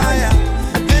fire,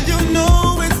 and you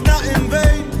know it's not in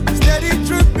vain. Steady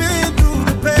tripping through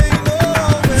the pain. Oh,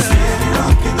 yeah. Steady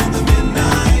rocking on the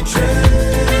midnight train.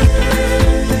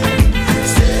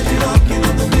 Steady rocking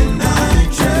on the midnight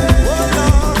train.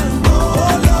 Oh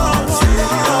Lord,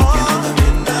 steady rocking on the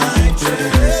midnight train.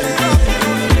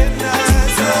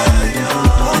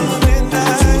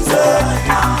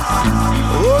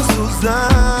 Oh,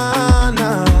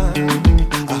 Susanna,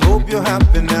 I hope you're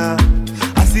happy now.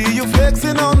 I see you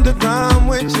flexing on the ground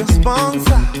with your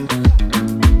sponsor.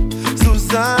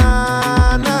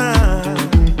 Susanna,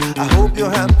 I hope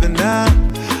you're happy now.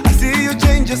 I see you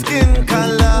change your skin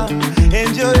color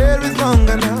and your hair is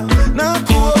longer now. Na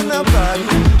kuona bali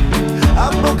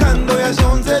hapo kando ya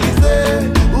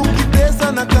Champs-Elysees,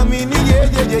 ukitesa na kamini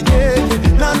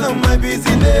none of my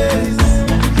business.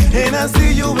 And I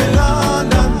see you in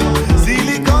London,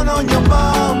 silicone on your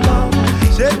bum,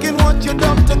 shaking what your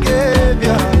doctor gave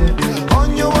ya,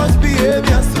 on your worst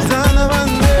behavior, Susanna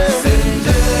Vande.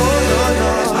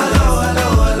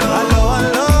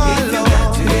 If you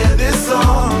got to hear this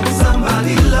song,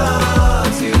 somebody love.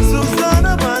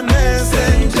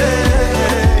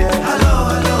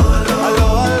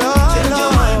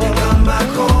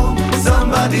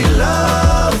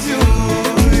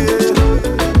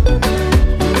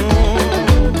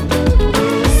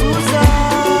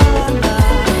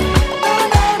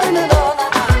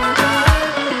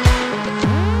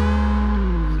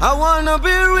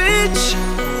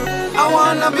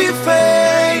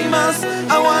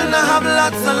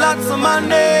 lots and lots of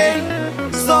money.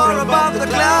 Soar above the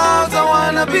clouds, I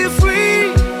wanna be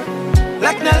free.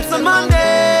 Like Nelson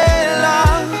Mandela.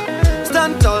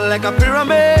 Stand tall like a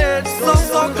pyramid.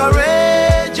 So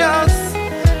courageous.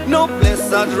 No place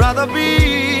I'd rather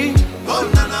be. Oh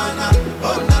na na na,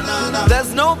 oh na na na.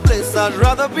 There's no place I'd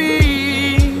rather be.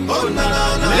 Oh na na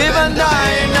na. Live and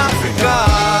die in Africa.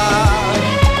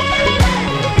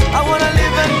 I wanna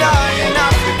live and die in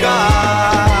Africa.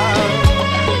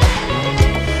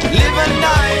 Live and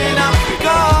die in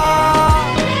Africa.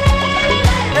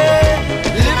 Hey,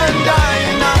 live and die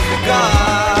in Africa.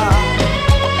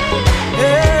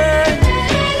 Hey,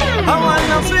 I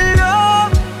wanna feel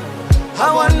love. I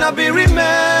wanna be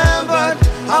remembered.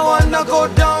 I wanna go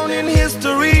down in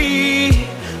history.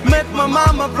 Make my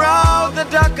mama proud. The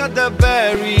darker the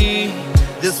berry,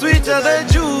 the sweeter the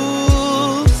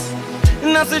juice.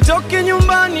 Nasitoke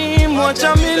nyumbani,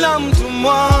 mwacha mila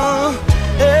mtumwa.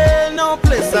 Hey, no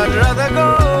place I'd rather go.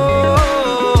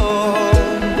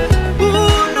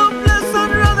 Ooh, no place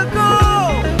I'd rather go.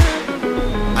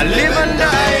 I live and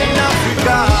die in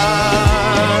Africa.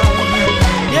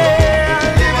 Yeah, I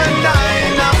live and die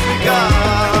in Africa.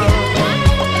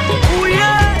 Ooh,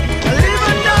 yeah, I live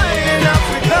and die in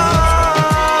Africa.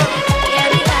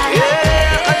 Yeah,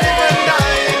 I live and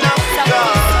die in Africa.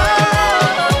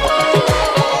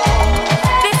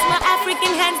 This my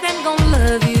African hands, them gon'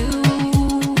 love you.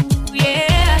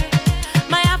 Yeah,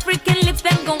 my African lips,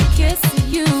 them gon' kiss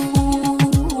you.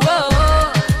 Whoa,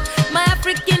 my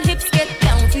African hips get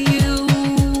down for you.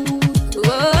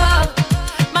 Whoa,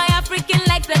 my African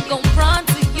legs, them gon' front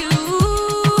to you.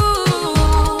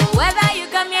 Whether you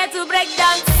come here to break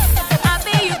dance,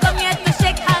 happy you come here to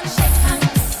shake hands.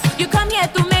 You come here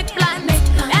to make plans.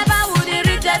 Never would it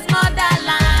reach as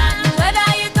motherland. Whether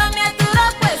you come here to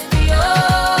rock West,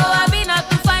 oh, I been up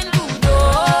to find good,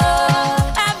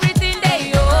 oh, everything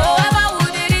they oh, ever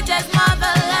would it reach as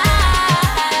motherland.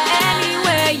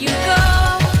 Anywhere you go,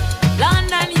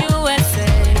 London, USA,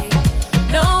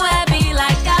 nowhere be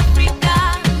like Africa,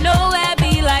 nowhere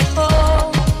be like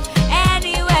home.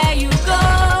 Anywhere you go,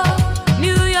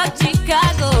 New York,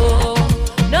 Chicago,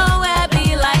 nowhere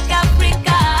be like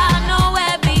Africa,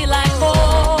 nowhere be like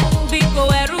home. Biko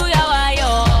Eruya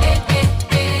Wayo,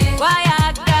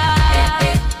 Wayaga,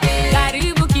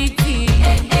 Karibu Kiti,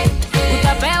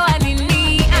 Utapewa nini,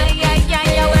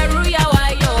 ayayaya, Eruya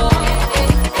Wayo,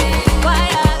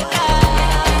 Wayaga,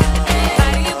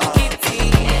 Karibu Kiti,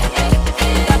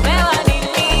 Utapewa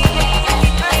nini.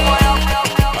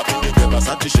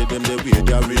 Versace shade them the way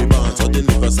they rebound. So the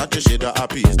Versace shade that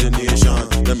appease the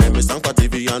nation. Them make me stand for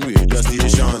TV and radio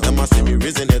station. Them a see me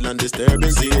raising hell and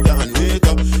disturbing cedar and wake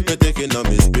up. They taking a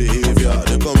misbehavior.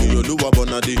 They call me Oluwa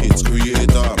Bona the hits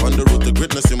creator. On the road to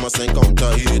greatness you must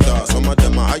encounter hater. Some of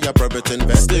them are higher private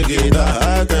investigator.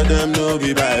 I tell them no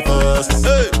be by force.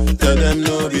 Hey, tell them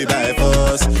no be by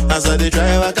force. As I they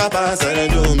try walk up past I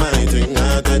do my thing.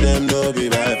 I tell them no be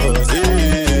by force.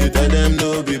 Hey, tell them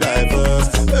no be by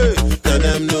force. Hey, tell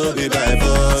them no be by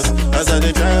force. As I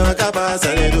they try walk up past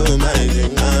I do my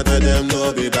thing. I tell them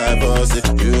no be by force.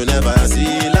 You never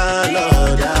see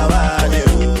landlord, Yawade.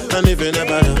 And if you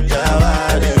never know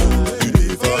Yawade, you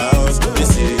live for house. You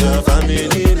see your family,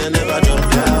 they never jump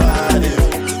Yawade.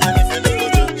 And if you never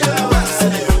jump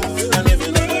Yawade, and if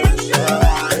you never run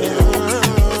Yawade,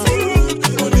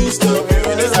 police stop you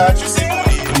in the heart, you see.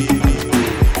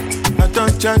 I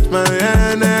don't charge my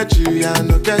energy. I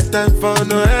no get time for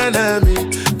no enemy.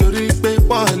 Tori pe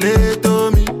wale to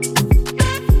me.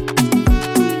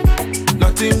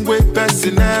 Nothing with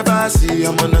person never see.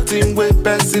 I'm on nothing with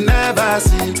person never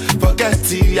see.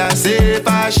 Forget it, I say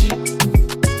fashi.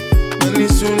 Money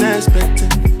soon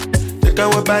expected. Take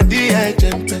our body, I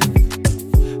jump.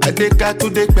 I take her to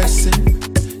the person.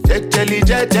 Jelly,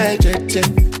 je.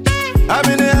 I'm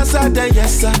in the answer, then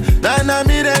yes sir. Then I'm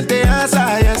in the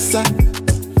answer, yes sir.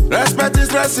 Respect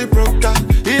is reciprocal,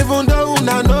 even though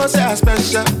una know say I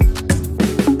special.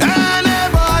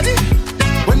 Anybody,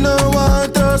 we no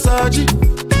want to surgery.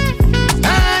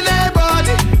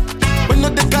 Anybody, we no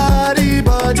the carry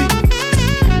body.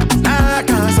 I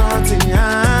can't something, I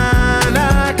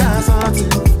can't something.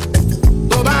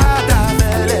 Go back to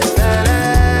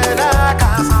fele, I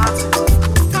can't something.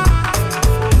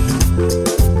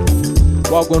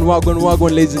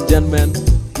 Wagwan, ladies and gentlemen.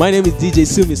 My name is DJ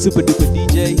Sumi, Super Duper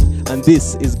DJ, and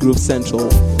this is Groove Central.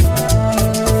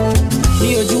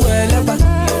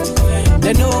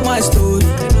 They know my story.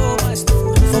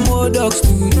 From old dog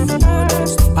studio,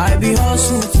 I be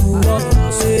hustle to work.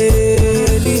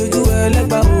 Say,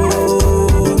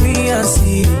 me and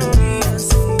see.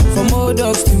 From old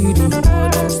dog studio,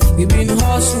 we been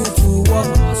hustle to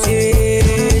work. Say,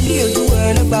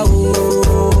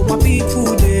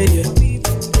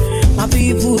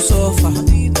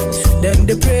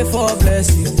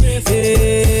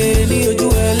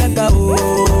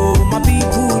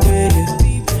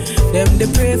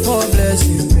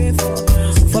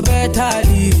 better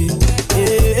leave it.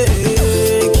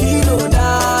 Kilo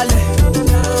dale,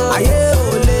 aye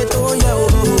ole to ye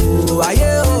o,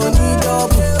 aye oni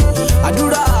double.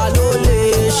 Adura lo le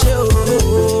she o,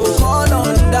 call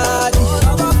on daddy.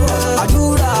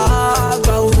 Adura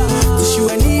go to show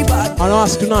anybody. I'll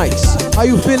ask tonight, how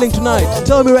you feeling tonight?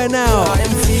 Tell me right now. I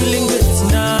am feeling good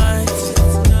tonight.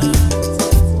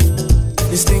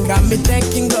 This thing got me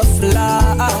thanking God for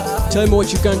life. Tell me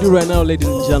what you can do right now, ladies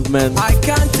and gentlemen. I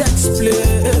can't explain.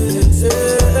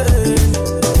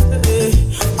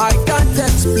 I can't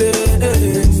explain.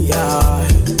 Yeah.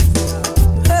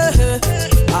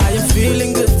 I am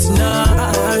feeling good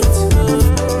tonight.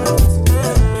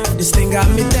 This thing got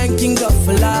me thanking God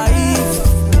for life.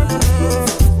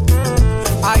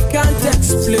 I can't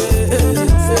explain.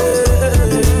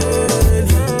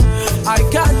 I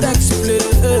can't explain.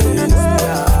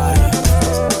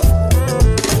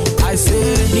 I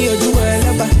say, here do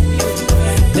whatever.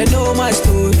 They know my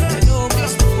story.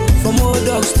 From old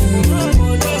dogs to me,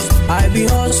 I be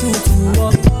hustle to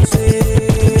walk. Say,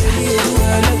 here do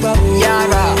whatever.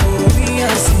 Yara, me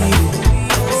and see.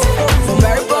 From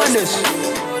very bonus.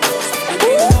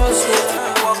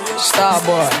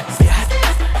 Starboy.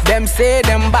 Them say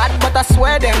them bad, but I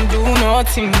swear them do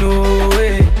nothing, no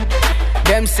way.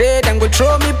 Them say them go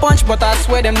throw me punch, but I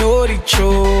swear them no reach,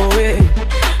 oh way.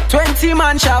 20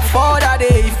 man shall fall that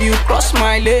day if you cross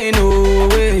my lane, oh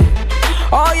way.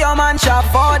 All your man shall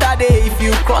fall that day if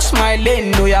you cross my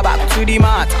lane. No, you're back to the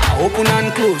mat, open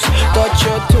and close, touch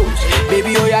your toes.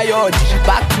 Baby, oh yeah, yod,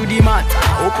 back to the mat,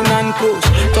 open and close,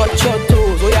 touch your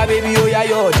toes. Oh yeah, baby, oh yeah,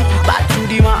 yod, back to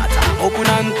the mat, open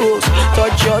and close,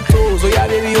 touch your toes. Oh yeah,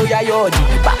 baby, oh yeah, yod,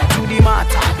 back to the mat,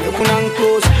 open and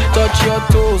close, touch your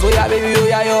toes. Oh yeah, baby, oh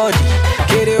yeah, yod.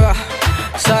 Kerewa,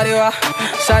 sarewa,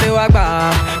 sarewa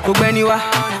ba, kogeniwa,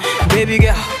 baby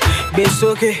girl.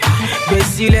 Besoke,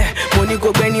 besile, money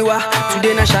go beniwa.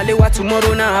 Today na Shalewa,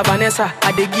 tomorrow na Vanessa.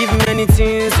 I dey give many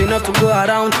things enough to go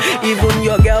around. Even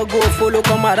your girl go follow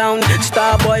come around.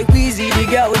 Starboy, Queasy, the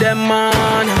girl them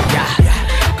man.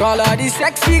 Yeah. Call all the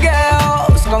sexy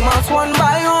girls, come out one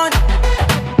by one.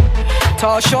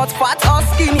 Tall, short, fat or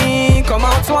skinny, come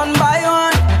out one by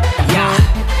one. Yeah.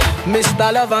 Mr.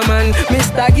 Loverman,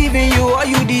 Mr. giving you all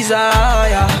you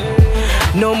desire.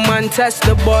 No man test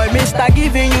the boy, Mr.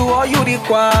 giving you all you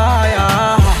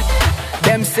require.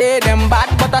 Them say them bad,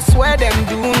 but I swear them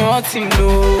do nothing,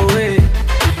 no way.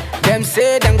 Them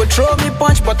say them go throw me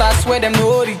punch, but I swear them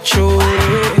no reach, oh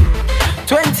way.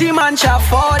 20 man shall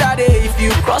fall that day if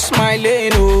you cross my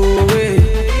lane, oh way.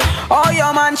 All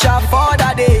your man shall fall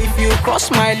that day if you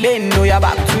cross my lane. No, you're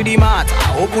back to the mat,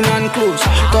 open and close,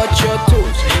 touch your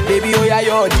toes. Baby, oh yeah,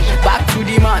 yod, back to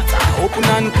the mat, open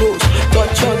and close,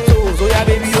 touch your toes. Oh yeah,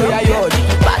 baby, oh yeah, yod,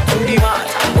 back to the mat,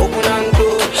 open and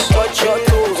close, touch your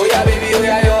toes. Oh yeah, baby, oh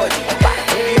yeah, yod, back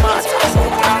to the mat,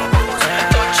 open and close,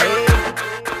 touch your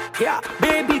toes. Yeah,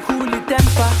 baby, cool the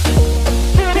temper.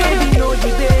 Baby, know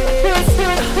the best.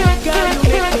 Girl, you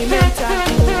make me mental.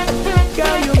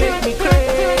 Girl, you make me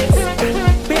crazy.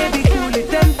 Baby, cool the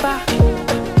temper.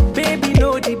 Baby,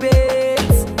 know the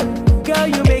best. Girl,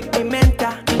 you make me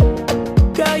mental.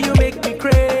 Girl, you make me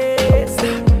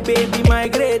crazy. Baby, my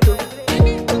grade, oh.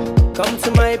 Come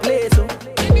to my place, oh.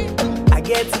 I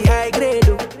get the high grade,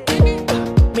 oh.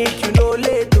 Make you no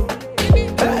late, oh.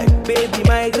 Hey, baby,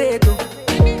 my grade, oh.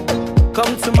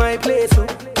 Come to my place, oh.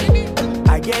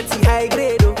 I get the high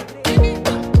grade, oh.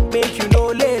 Make you no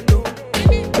late, oh.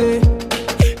 Hey.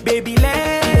 Baby,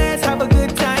 let's have a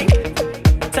good time.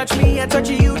 Touch me, I touch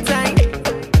you time.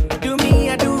 Do me,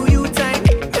 I do you time.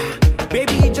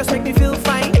 Baby, just make me feel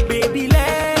fine. Baby,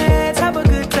 let's have a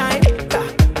good time.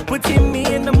 Putting me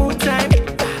in the mood time.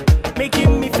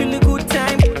 Making me feel a good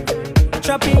time.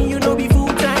 Trapping, you know, be full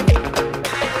time.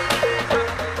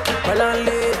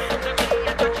 Balanle,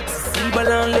 see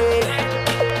balanle,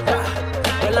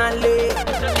 balanle,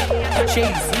 she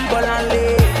see balanle,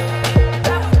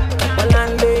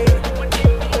 balanle.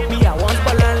 Me I want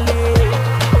balanle,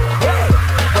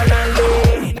 balanle.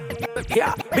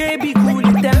 Yeah, baby, cool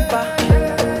the temper.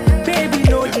 Baby,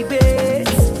 know the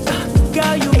best.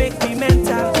 Girl, you make me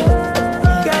mental.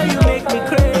 Girl, you make me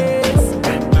crazy.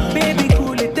 Baby,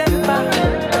 cool the temper.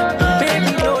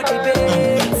 Baby, know the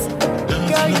best.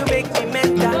 Girl, you make me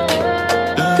mental.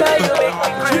 Girl, you make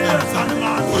me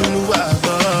crazy.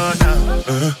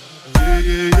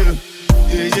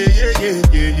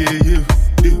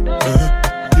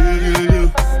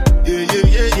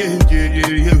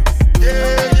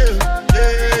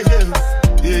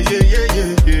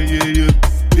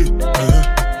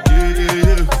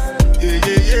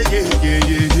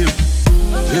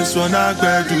 This one I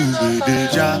grab you with the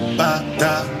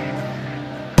jabata.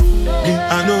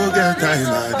 I no get time,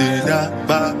 I did that,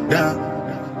 ba, da.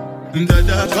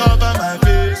 Dada cover my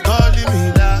face, calling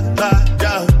me da, ba,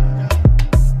 da.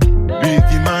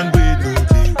 Biggie man, we know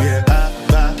the way, ba,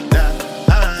 da.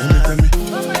 Tell me,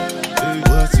 hey,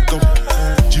 what's it come?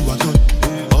 G-Wagon,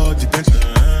 all the Bentley,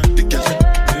 the gas,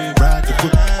 ride the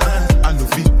foot, I no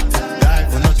feet, die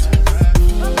for nothing.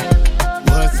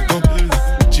 What's it come?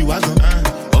 G-Wagon,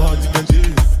 all the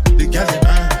Bentley, the gas,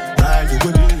 ride the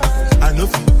foot, I no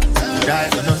feet, die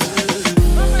for nothing.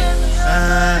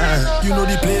 You know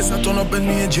the place, I turn up and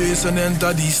me and Jason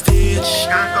enter the stage.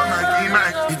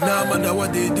 It no matter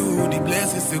what they do, the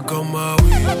blessings still come my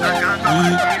way.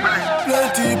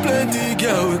 Plenty,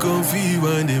 girl, we come feel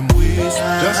when them ways.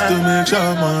 Just to make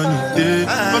sure money day.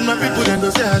 But my people then go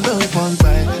say I know one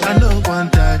buy, I know one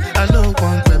die, I know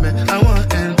one payment. I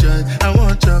want enjoy, I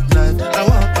want job life, I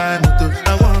want buy motor,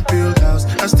 I want build house,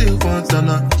 I still want to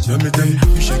know. Let me tell you,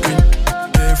 you shaking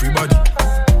everybody.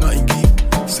 Nothing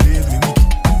deep, slave me.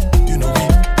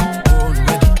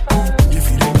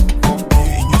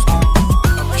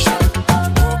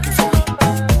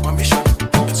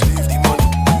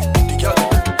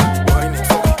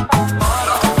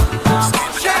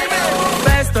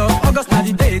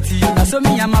 So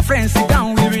me and my friends sit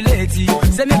down, we relate to you.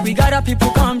 Say make we gather people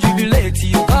come jubilate to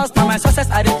you. Cause for my success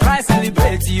I dey try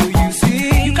celebrate you. You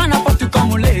see, you can't afford to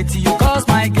come late to you. Cause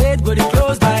my gate go dey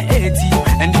close by 80.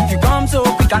 And if you come so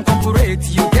quick and cooperate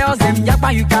you. Girls them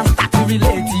yakba you can start to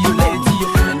relate to you, late to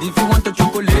you. And if you want to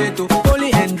chocolate,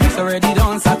 Holy Hendrix already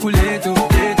done circulate,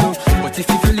 but if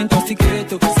you feel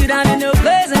intoxicated, sit down in your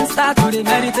place and start to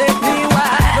meditate.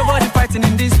 Meanwhile, nobody fighting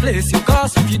in this place, you.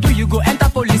 Cause if you do, you go enter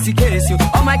police case, you.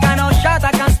 Oh my God, no shot,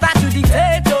 I can start to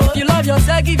dictate, yo. If you love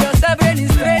yourself, give yourself brain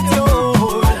straight, yo.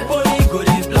 Holy go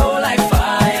dey blow like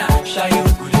fire, shy you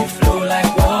go dey flow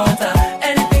like water.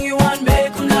 Anything you want,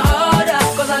 make una order.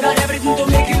 Cause I got everything to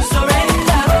make you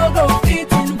surrender. Go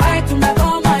fit invite to make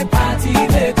all my party,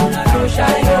 make una go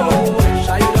shy, yo.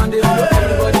 Shy you down the road,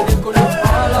 everybody they go love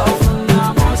all of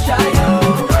una must shy, yo.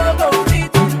 Go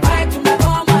fit invite to make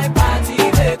all my party,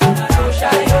 make una go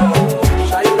shy, yo.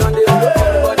 Shy you down the road,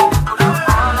 everybody they go love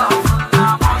all of una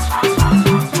must.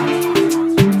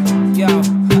 Yo,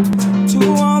 to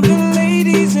all the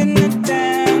ladies in the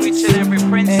dance, Each and every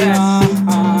princess.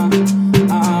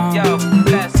 Yo,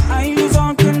 bless. I lose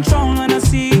all control when I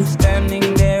see you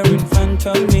standing there in front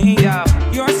of me. Yo.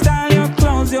 Your style, your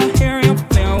clothes, your hair, your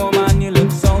play, woman, you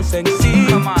look so sexy.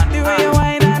 Come on, The way you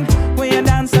whine and way you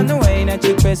dance and the way that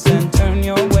you twist and turn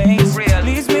your waist. Real.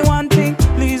 Leaves me wanting,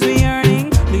 leaves me yearning,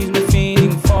 leaves me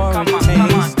feeling for a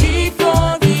taste.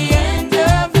 Before the end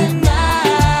of the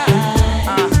night,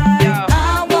 Yo,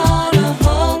 I wanna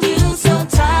hold you so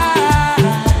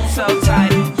tight. so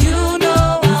tight. You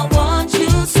know I want you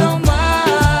so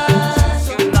much,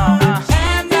 You know,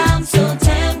 and I'm so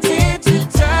tempted to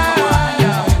touch.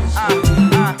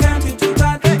 Tempted to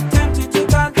touch, tempted to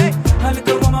touch. A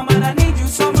little woman, man, I need you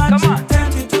so much. Come on.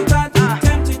 Tempted to touch,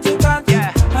 tempted to touch.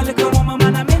 Yeah. A little woman,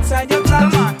 man, I'm inside your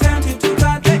clutch. Come on. Tempted to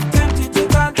touch, tempted to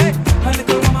touch. A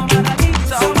little woman, man, I need you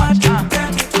so much.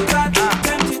 Tempted to touch,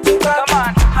 tempted to touch. Come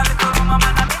on. A little woman,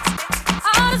 man, I'm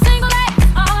All the single ladies,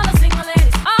 all the single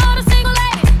ladies, all the single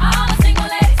ladies, all the single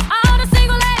ladies, all the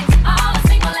single ladies, all the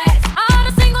single ladies, all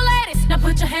the single ladies. Now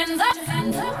put your hands up,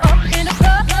 up in the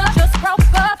club, just broke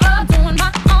up, doing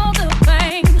my own little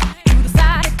thing. You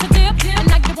decided to dip, and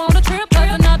now you want a trip, 'cause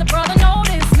another brother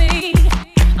noticed me.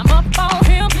 I'm up on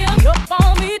him, he up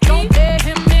on me. Don't pay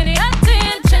him any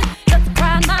attention, just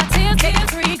cry my tears, gave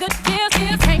 3 good years.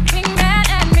 You can't be mad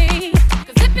at me,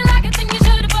 'cause if you like it, then you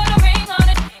should've put a ring on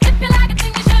it. If you like it,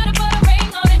 then you should've put a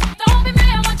ring on it. Don't be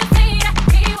mad once you see that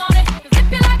he want it, 'cause if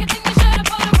you like it, then you should've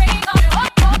put a ring on it.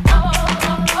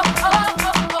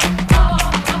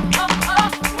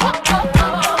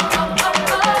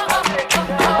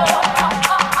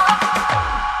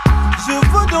 Je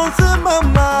veux danser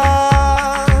mama.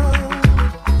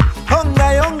 Yonga,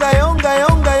 yonga, yonga,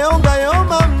 yonga, yonga, yo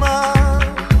mama.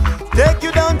 Take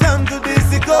you downtown to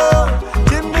disco.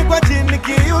 Chini kwa chini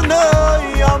ki you know.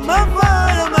 You're my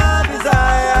fire, my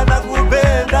desire,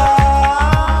 nakupenda.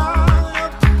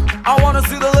 I wanna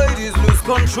see the ladies lose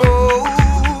control.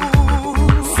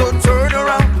 So turn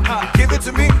around, give it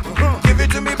to me,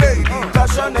 baby,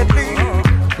 passionately.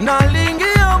 Nalingi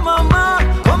yo mama,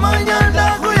 mama nyanda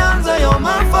kuyanza yo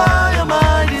my fire,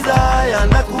 my desire,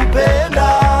 nakupenda.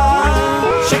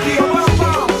 Shake your bum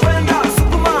bum, wenda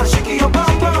sukuma, shake your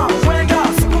bum bum, wenda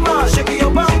sukuma, shake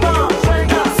your bum bum,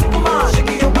 wenda sukuma,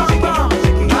 shake your bum bum.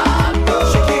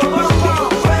 Shake your bum bum,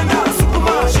 wenda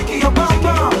sukuma, shake your bum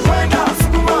bum, wenda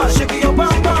sukuma, shake your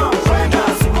bum bum, wenda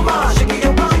sukuma, shake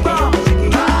your bum bum.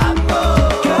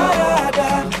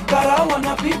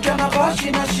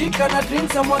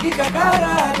 itamwagika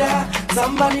karada.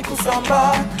 Samba ni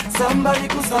kusamba, samba ni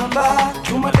kusamba.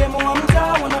 Tumademo wa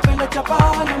mtaa wanapenda chapa,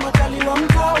 na makali wa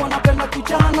mtaa wanapenda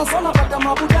kuchana. So napata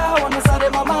mabuda wanasare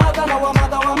mamadha, na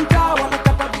wamadha wa mtaa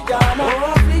wanakata vijana.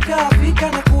 Oh Afrika,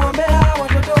 Afrika na kuombea,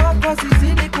 watoto wako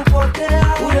sizidi kupotea,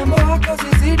 urembo wako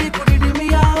sizidi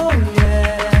kudidimia. Oh yeah.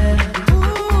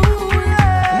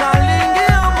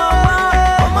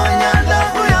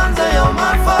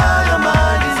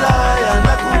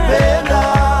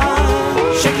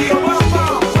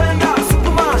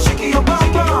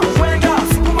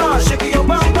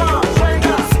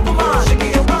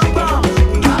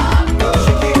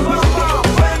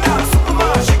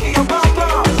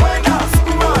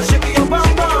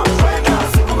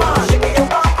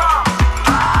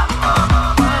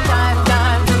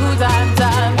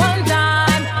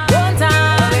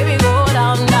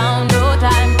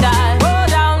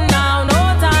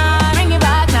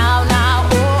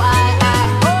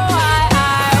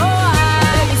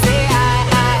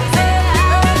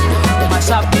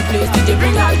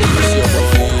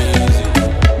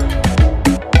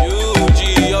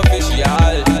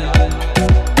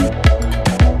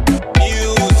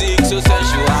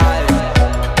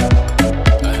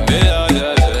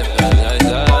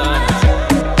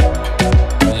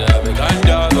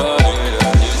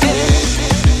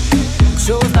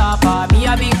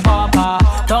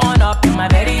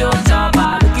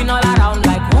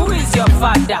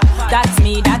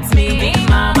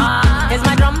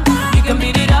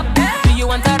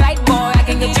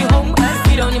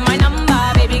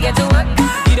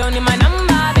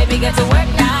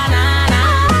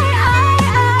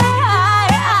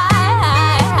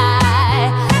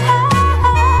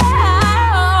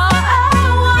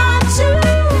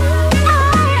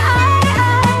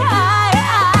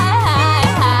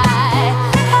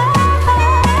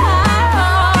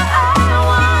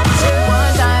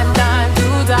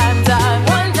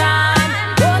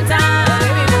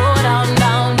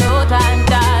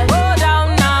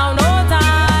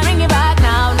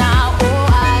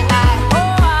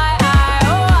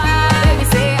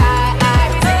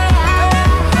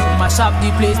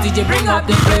 DJ bring up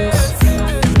the place.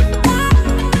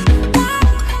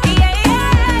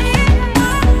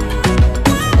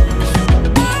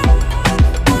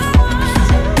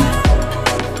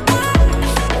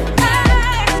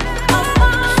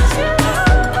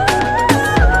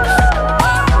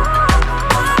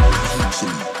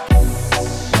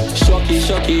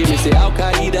 Shocky, me say Al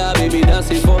Qaeda, baby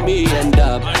dancing for me and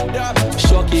up.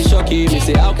 Shocky, me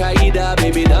say Al Qaeda,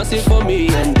 baby dancing for me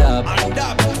and up.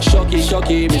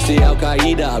 Shocky, me say Al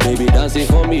Qaeda, baby dancing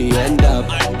for me and up.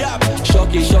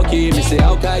 Shocky, me say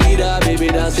Al Qaeda, baby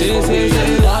dancing for me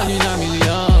and up. One in a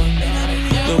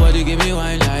million, nobody give me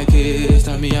wine like this.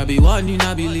 Tell me I be one in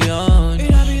a billion.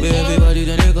 Where everybody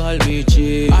then they call me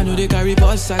cheap. I know they carry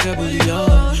boss like a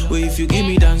billion. Where if you give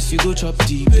me dance, you go chop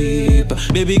deep.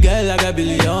 Baby girl like a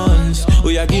billions.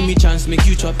 Where you give me chance, make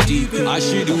you chop deep. As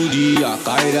she do the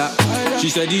Al-Qaeda, she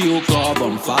said the yoke up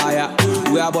on fire.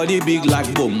 We our body big like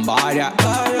Bombardia.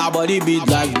 Our body big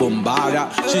like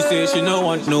Bombardia. She say she no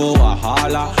want no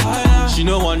Wahala. She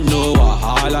no want no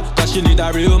Wahala. Cause she need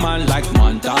a real man like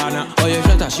Montana. Oh yeah,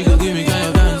 shut up, she go give me kind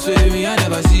of dance with me, I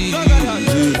never see.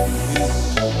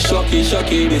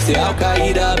 Shocky, me say Al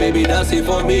Qaeda, baby dancing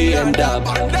for me and up.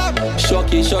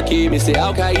 Shocky, me say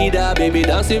Al Qaeda, baby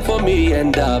dancing for me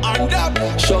and up.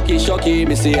 Shocky,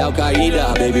 me say Al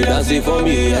Qaeda, baby dancing for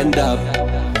me and up.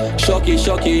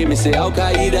 Shocky, me say Al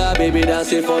Qaeda, baby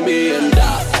dancing for me and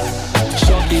up.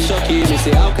 Shocky, me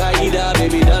say Al Qaeda,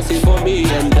 baby dancing for me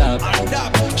and up.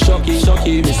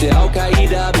 Shocky, me say Al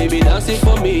Qaeda, baby dancing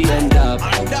for me and up.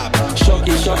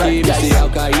 Shocky, me say Al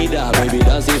Qaeda, baby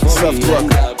dancing for me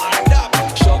and up.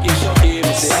 Shocky,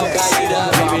 me say Al Qaeda,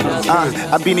 baby dancing for me.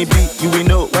 I been a beat, you will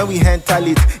know when we handle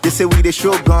it. They say we the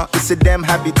show gun, it's a damn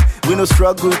habit. We no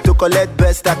struggle to collect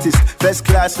best status. First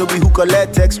class, no be who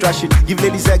collect extra shit. Give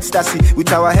ladies ecstasy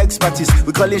with our hex parties.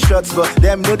 We calling shots, but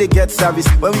them know they get service.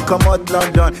 When we come out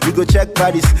London, we go check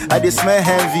Paris. I dey smell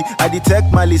envy, I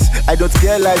detect malice. I don't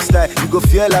care lifestyle, you go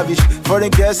feel lavish.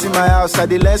 Foreign girls in my house, I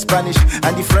dey learn Spanish.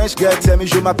 And the French girl tell me,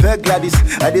 je m'appelle Gladys.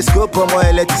 I dey scope on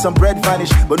my let some bread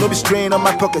vanish. But no be strain on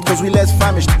my pocket, cause we less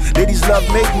famished. Ladies love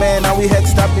make man, and we head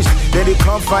established. Then they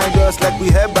come find us like we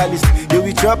herbalist. Then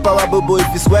we drop our bobo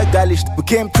if it's well garnished. We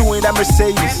came through in that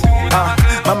Mercedes.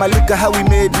 Mama, look at how we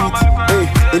made it. Hey,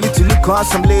 they need to look on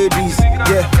some ladies.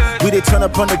 Yeah, we they turn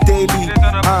up on the daily.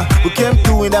 We came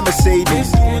through in that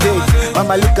Mercedes. Hey,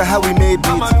 mama, look at how we made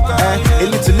it. They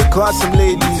need to look on some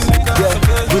ladies. Yeah,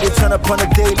 we they turn up on the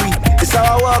daily. It's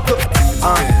how I walk up.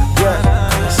 Yeah,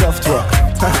 soft rock.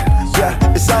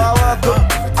 Yeah, it's how I walk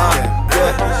up.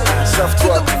 Soft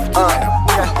work.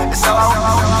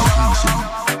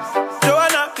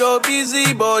 Joanna, your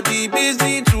busy body,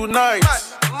 busy tonight.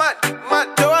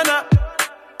 Joanna,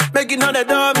 making all the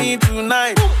dummy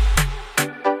tonight.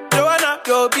 Joanna,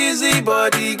 your busy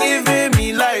body, giving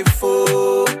me life,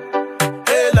 oh,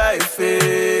 hey life,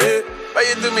 hey. Why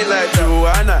you do me like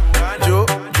Joanna,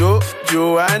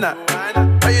 Joanna?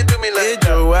 Why you do me like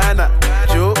Joanna,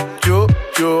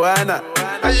 Joanna?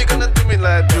 How you gonna do me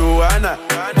like Joanna,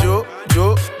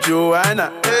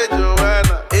 Joanna? Hey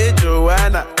Joanna, hey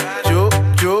Joanna,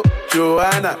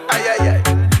 Joanna? Ay ay ay.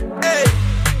 Hey,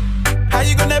 how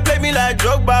you gonna play me like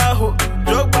Drogba, ho?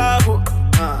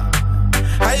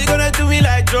 How you gonna do me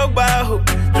like Drogba, ho?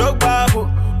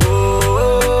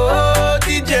 Oh,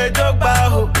 DJ Drogba,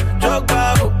 ho.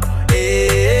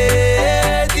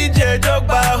 Hey, DJ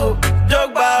Drogba, ho.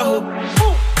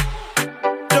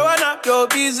 Joanna, your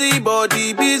busy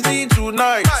body, busy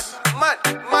tonight. Mad.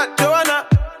 Joanna,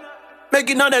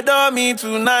 making all the dummy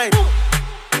tonight.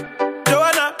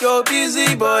 Joanna, your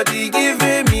busy body,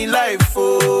 giving me life,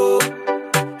 oh,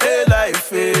 hey life,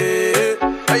 hey.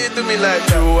 How you do me like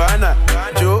Joanna,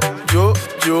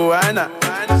 Joanna?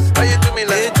 How you do me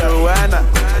like Joanna,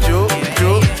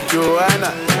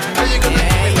 Joanna? How you gonna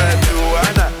do me like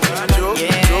Joanna,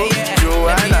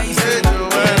 Joanna?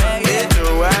 Hey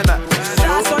Joanna,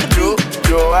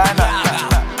 Joanna.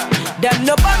 Them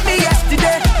no bought me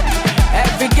yesterday.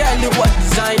 Every girl you want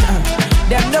designer.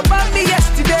 Them no bought me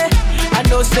yesterday. I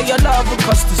know say your love will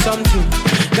cost you something.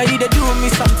 Now you they do me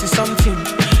something.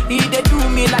 You they do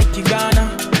me like you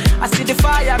gonna. I see the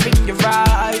fire in your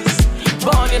eyes,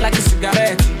 burning like a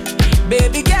cigarette.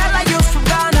 Baby girl, are you from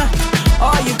Ghana?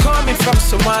 Or you coming from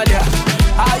Somalia?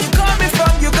 Are you coming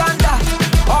from Uganda?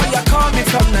 Or you coming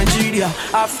from Nigeria?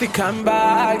 African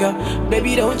bagger.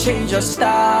 Baby, don't change your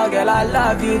style, girl. I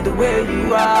love you the way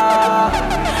you are,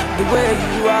 the way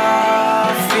you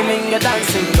are. Feeling your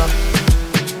dancing,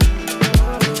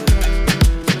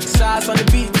 stars on the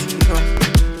beat,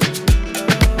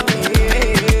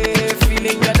 yeah,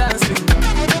 feeling your dancing.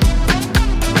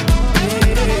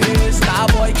 Yeah,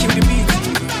 Starboy, keep the beat.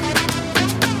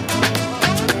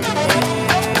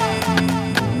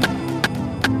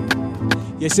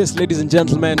 Yes, ladies and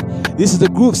gentlemen, this is the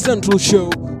Groove Central Show,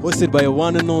 hosted by a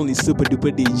one and only super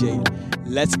duper DJ.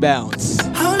 Let's bounce.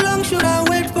 How long should I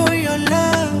wait for your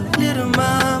love, little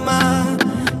mama?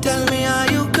 Tell me, are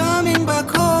you coming back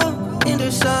home in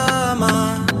the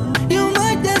summer? You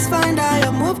might just find I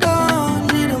have moved on,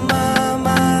 little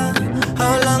mama.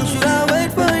 How long should I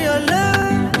wait for your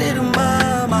love, little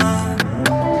mama?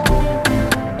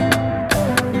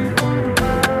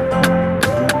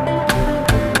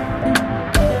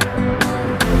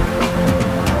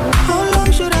 How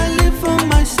long should I live for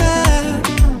myself,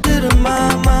 little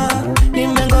mama?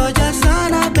 Nimengoja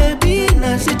sana baby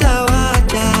na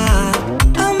sitawacha.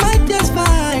 I might just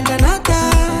find another,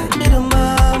 little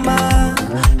mama.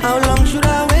 How long should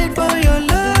I wait for your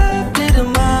love, little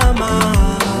mama?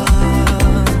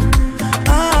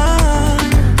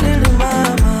 Little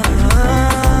mama.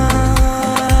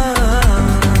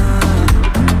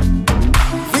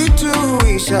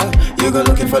 Vituisha, you go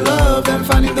looking for love and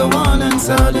finding the one, and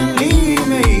suddenly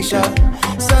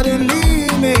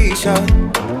Meisha,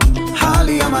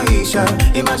 Hali ya maisha.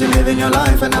 Imagine living your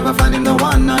life and never finding the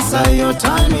one. I say your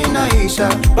time in Aisha,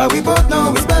 but we both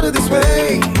know it's better this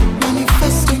way.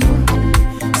 Manifesting,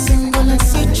 single and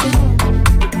searching,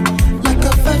 like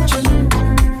a virgin,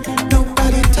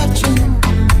 nobody touching.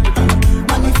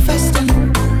 Manifesting,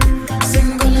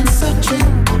 single and searching,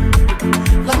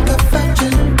 like a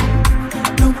virgin,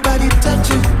 nobody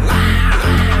touching.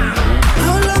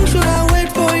 How long should I wait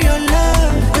for your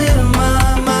love, little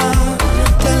mama?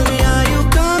 Tell me, are you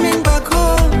coming back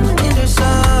home in the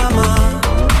summer?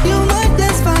 You might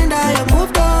just find I have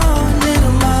moved on,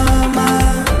 little mama.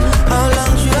 How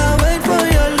long should I wait for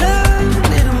your love,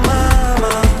 little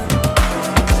mama?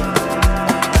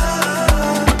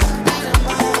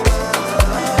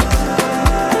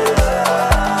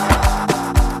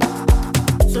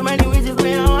 So many reasons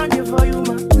why I want you for you,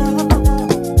 my love.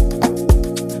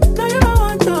 Now you don't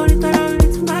want to return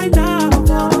it to my love.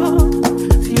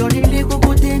 See all the little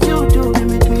good things you do, they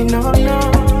make me know.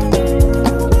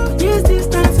 This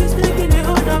distance is taking a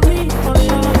hold of me for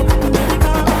sure.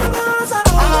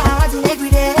 I want to make me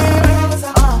there.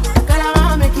 Girl, I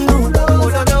wanna make you. Oh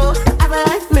no, I feel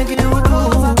like making you. Oh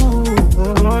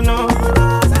no,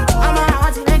 I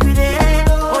want to make me there.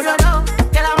 Oh no,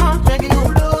 girl, I wanna make you.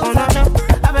 Oh no,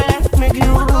 I feel like making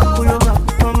you. Pull over,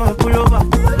 mama, pull over.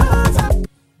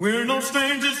 We're no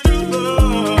strangers to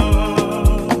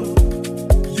love.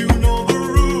 You know the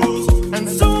rules, and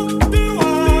so do I.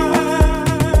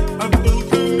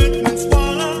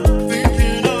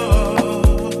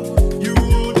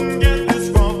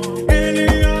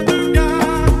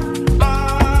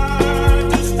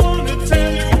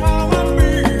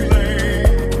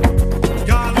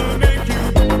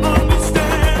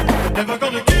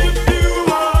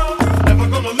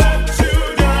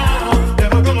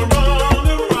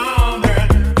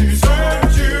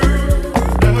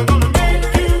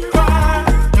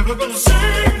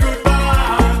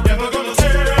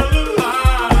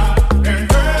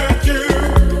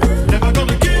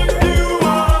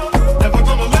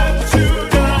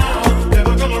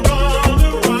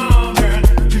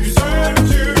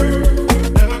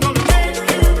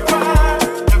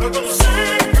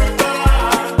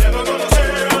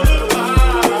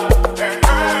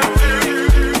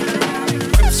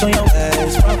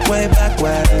 way back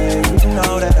way. You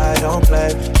know that I don't play.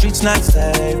 Streets not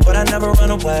safe, but I never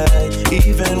run away,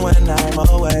 even when I'm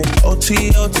away.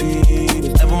 OT, OT,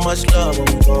 there's never much love when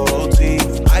we go OT.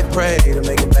 I pray to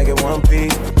make it back in one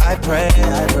piece. I pray.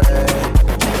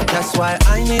 That's why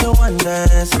I need a one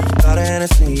dance. Got a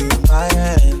Hennessy in my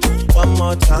hand. One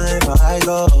more time before I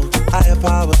go. Higher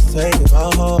powers taking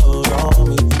a hold on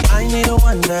me. I need a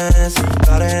one dance.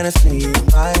 Got a Hennessy in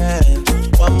my hand.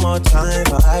 One more time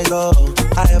before I go.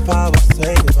 Higher powers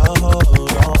taking a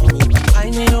hold on me. I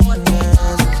need a one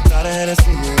dance. Got a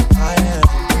Hennessy in my hand.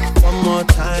 One more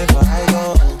time before I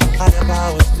go. Higher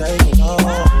powers taking a hold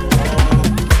on me.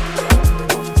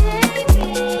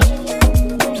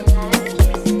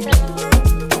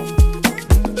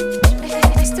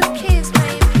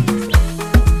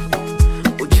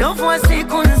 Uchovu wa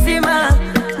siku nzima,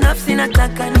 nafsi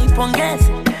nataka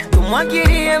nipongeze,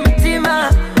 tumwagilie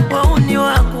mtima, wauni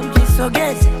wangu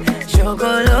mjisogeze,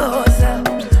 shogoloza,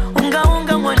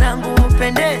 unga mwanangu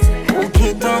upendeze,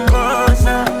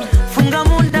 ukitongoza, funga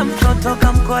munda mtoto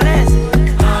kamkoleze.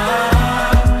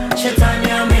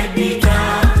 Shetani amepita,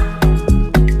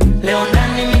 leo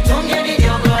ndani mitungi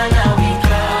midogo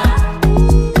anawika.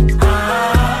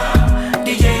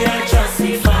 DJ acha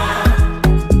sifa,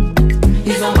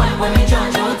 hizo mambo ni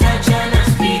jonjo utachana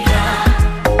speaker.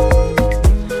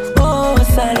 Oh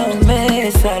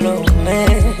Salome,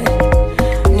 Salome,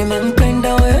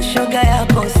 nimempenda huyo shoga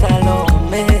yako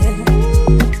Salome.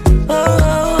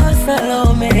 Oh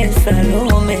Salome,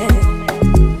 Salome,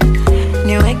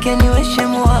 niweke niwe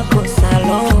shemu wako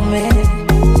Salome.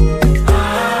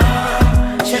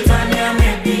 Shetani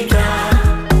amepita,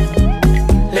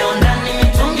 leo ndani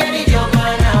mitungi midogo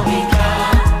anawika.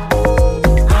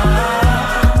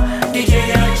 DJ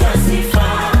acha sifa,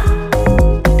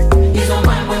 hizo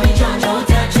mambo ni jonjo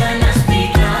utachana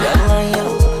speaker.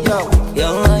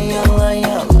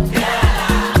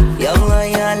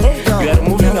 We are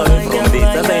moving away from this.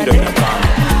 Sasa ndio inakama.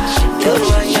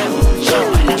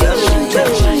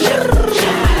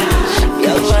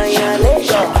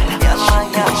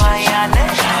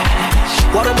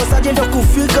 Wanamosaje ndo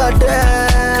kufika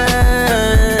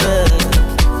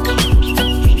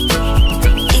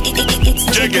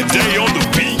Jigga Day on the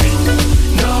beat.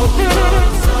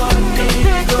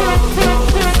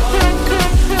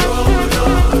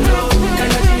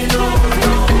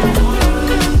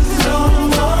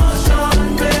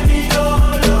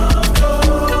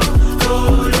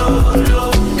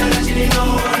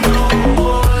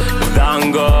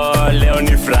 Dango, leo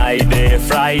ni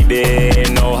Friday,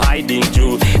 no hiding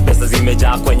juu. Pesa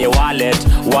zimejaa kwenye wallet,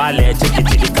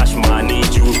 chekitili cash money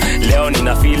juu. Leo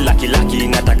nina feel laki,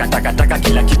 nataka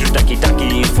kila kitu taki.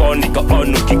 Phone niko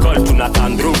on, ukicall tuna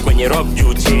come through kwenye rock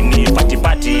juu chini,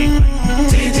 party.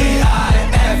 TGIF,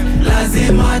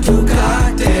 lazima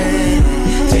tukate.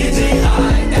 TGIF,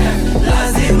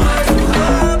 lazima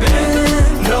tuhape.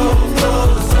 No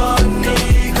goes on,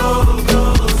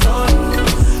 goes on.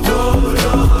 No,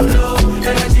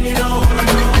 energy ni no.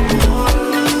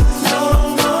 Slow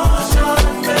motion,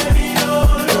 baby, no.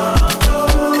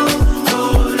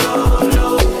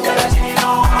 Energy ni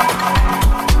no.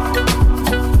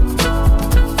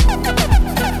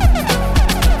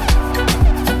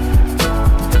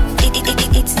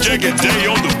 Jigga Day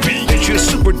on the beat. It's your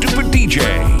super duper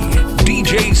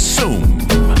DJ Soom.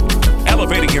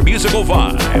 Elevating your musical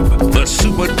vibe the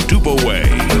super duper way.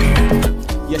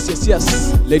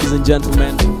 Yes, ladies and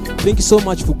gentlemen. Thank you so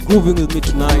much for grooving with me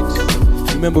tonight.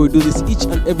 Remember, we do this each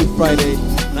and every Friday,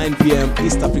 9 p.m.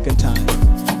 East African time.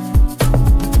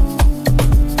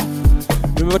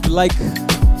 Remember to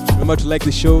like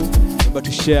the show, remember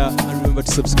to share, and remember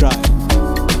to subscribe.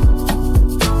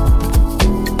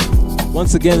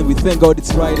 Once again, we thank God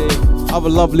it's Friday. Have a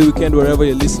lovely weekend wherever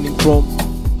you're listening from.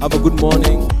 Have a good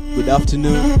morning, good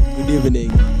afternoon, good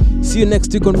evening. See you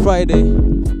next week on Friday.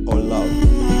 All love.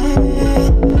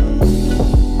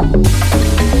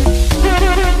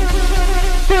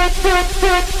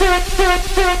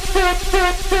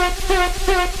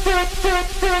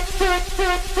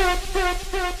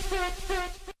 Thank you.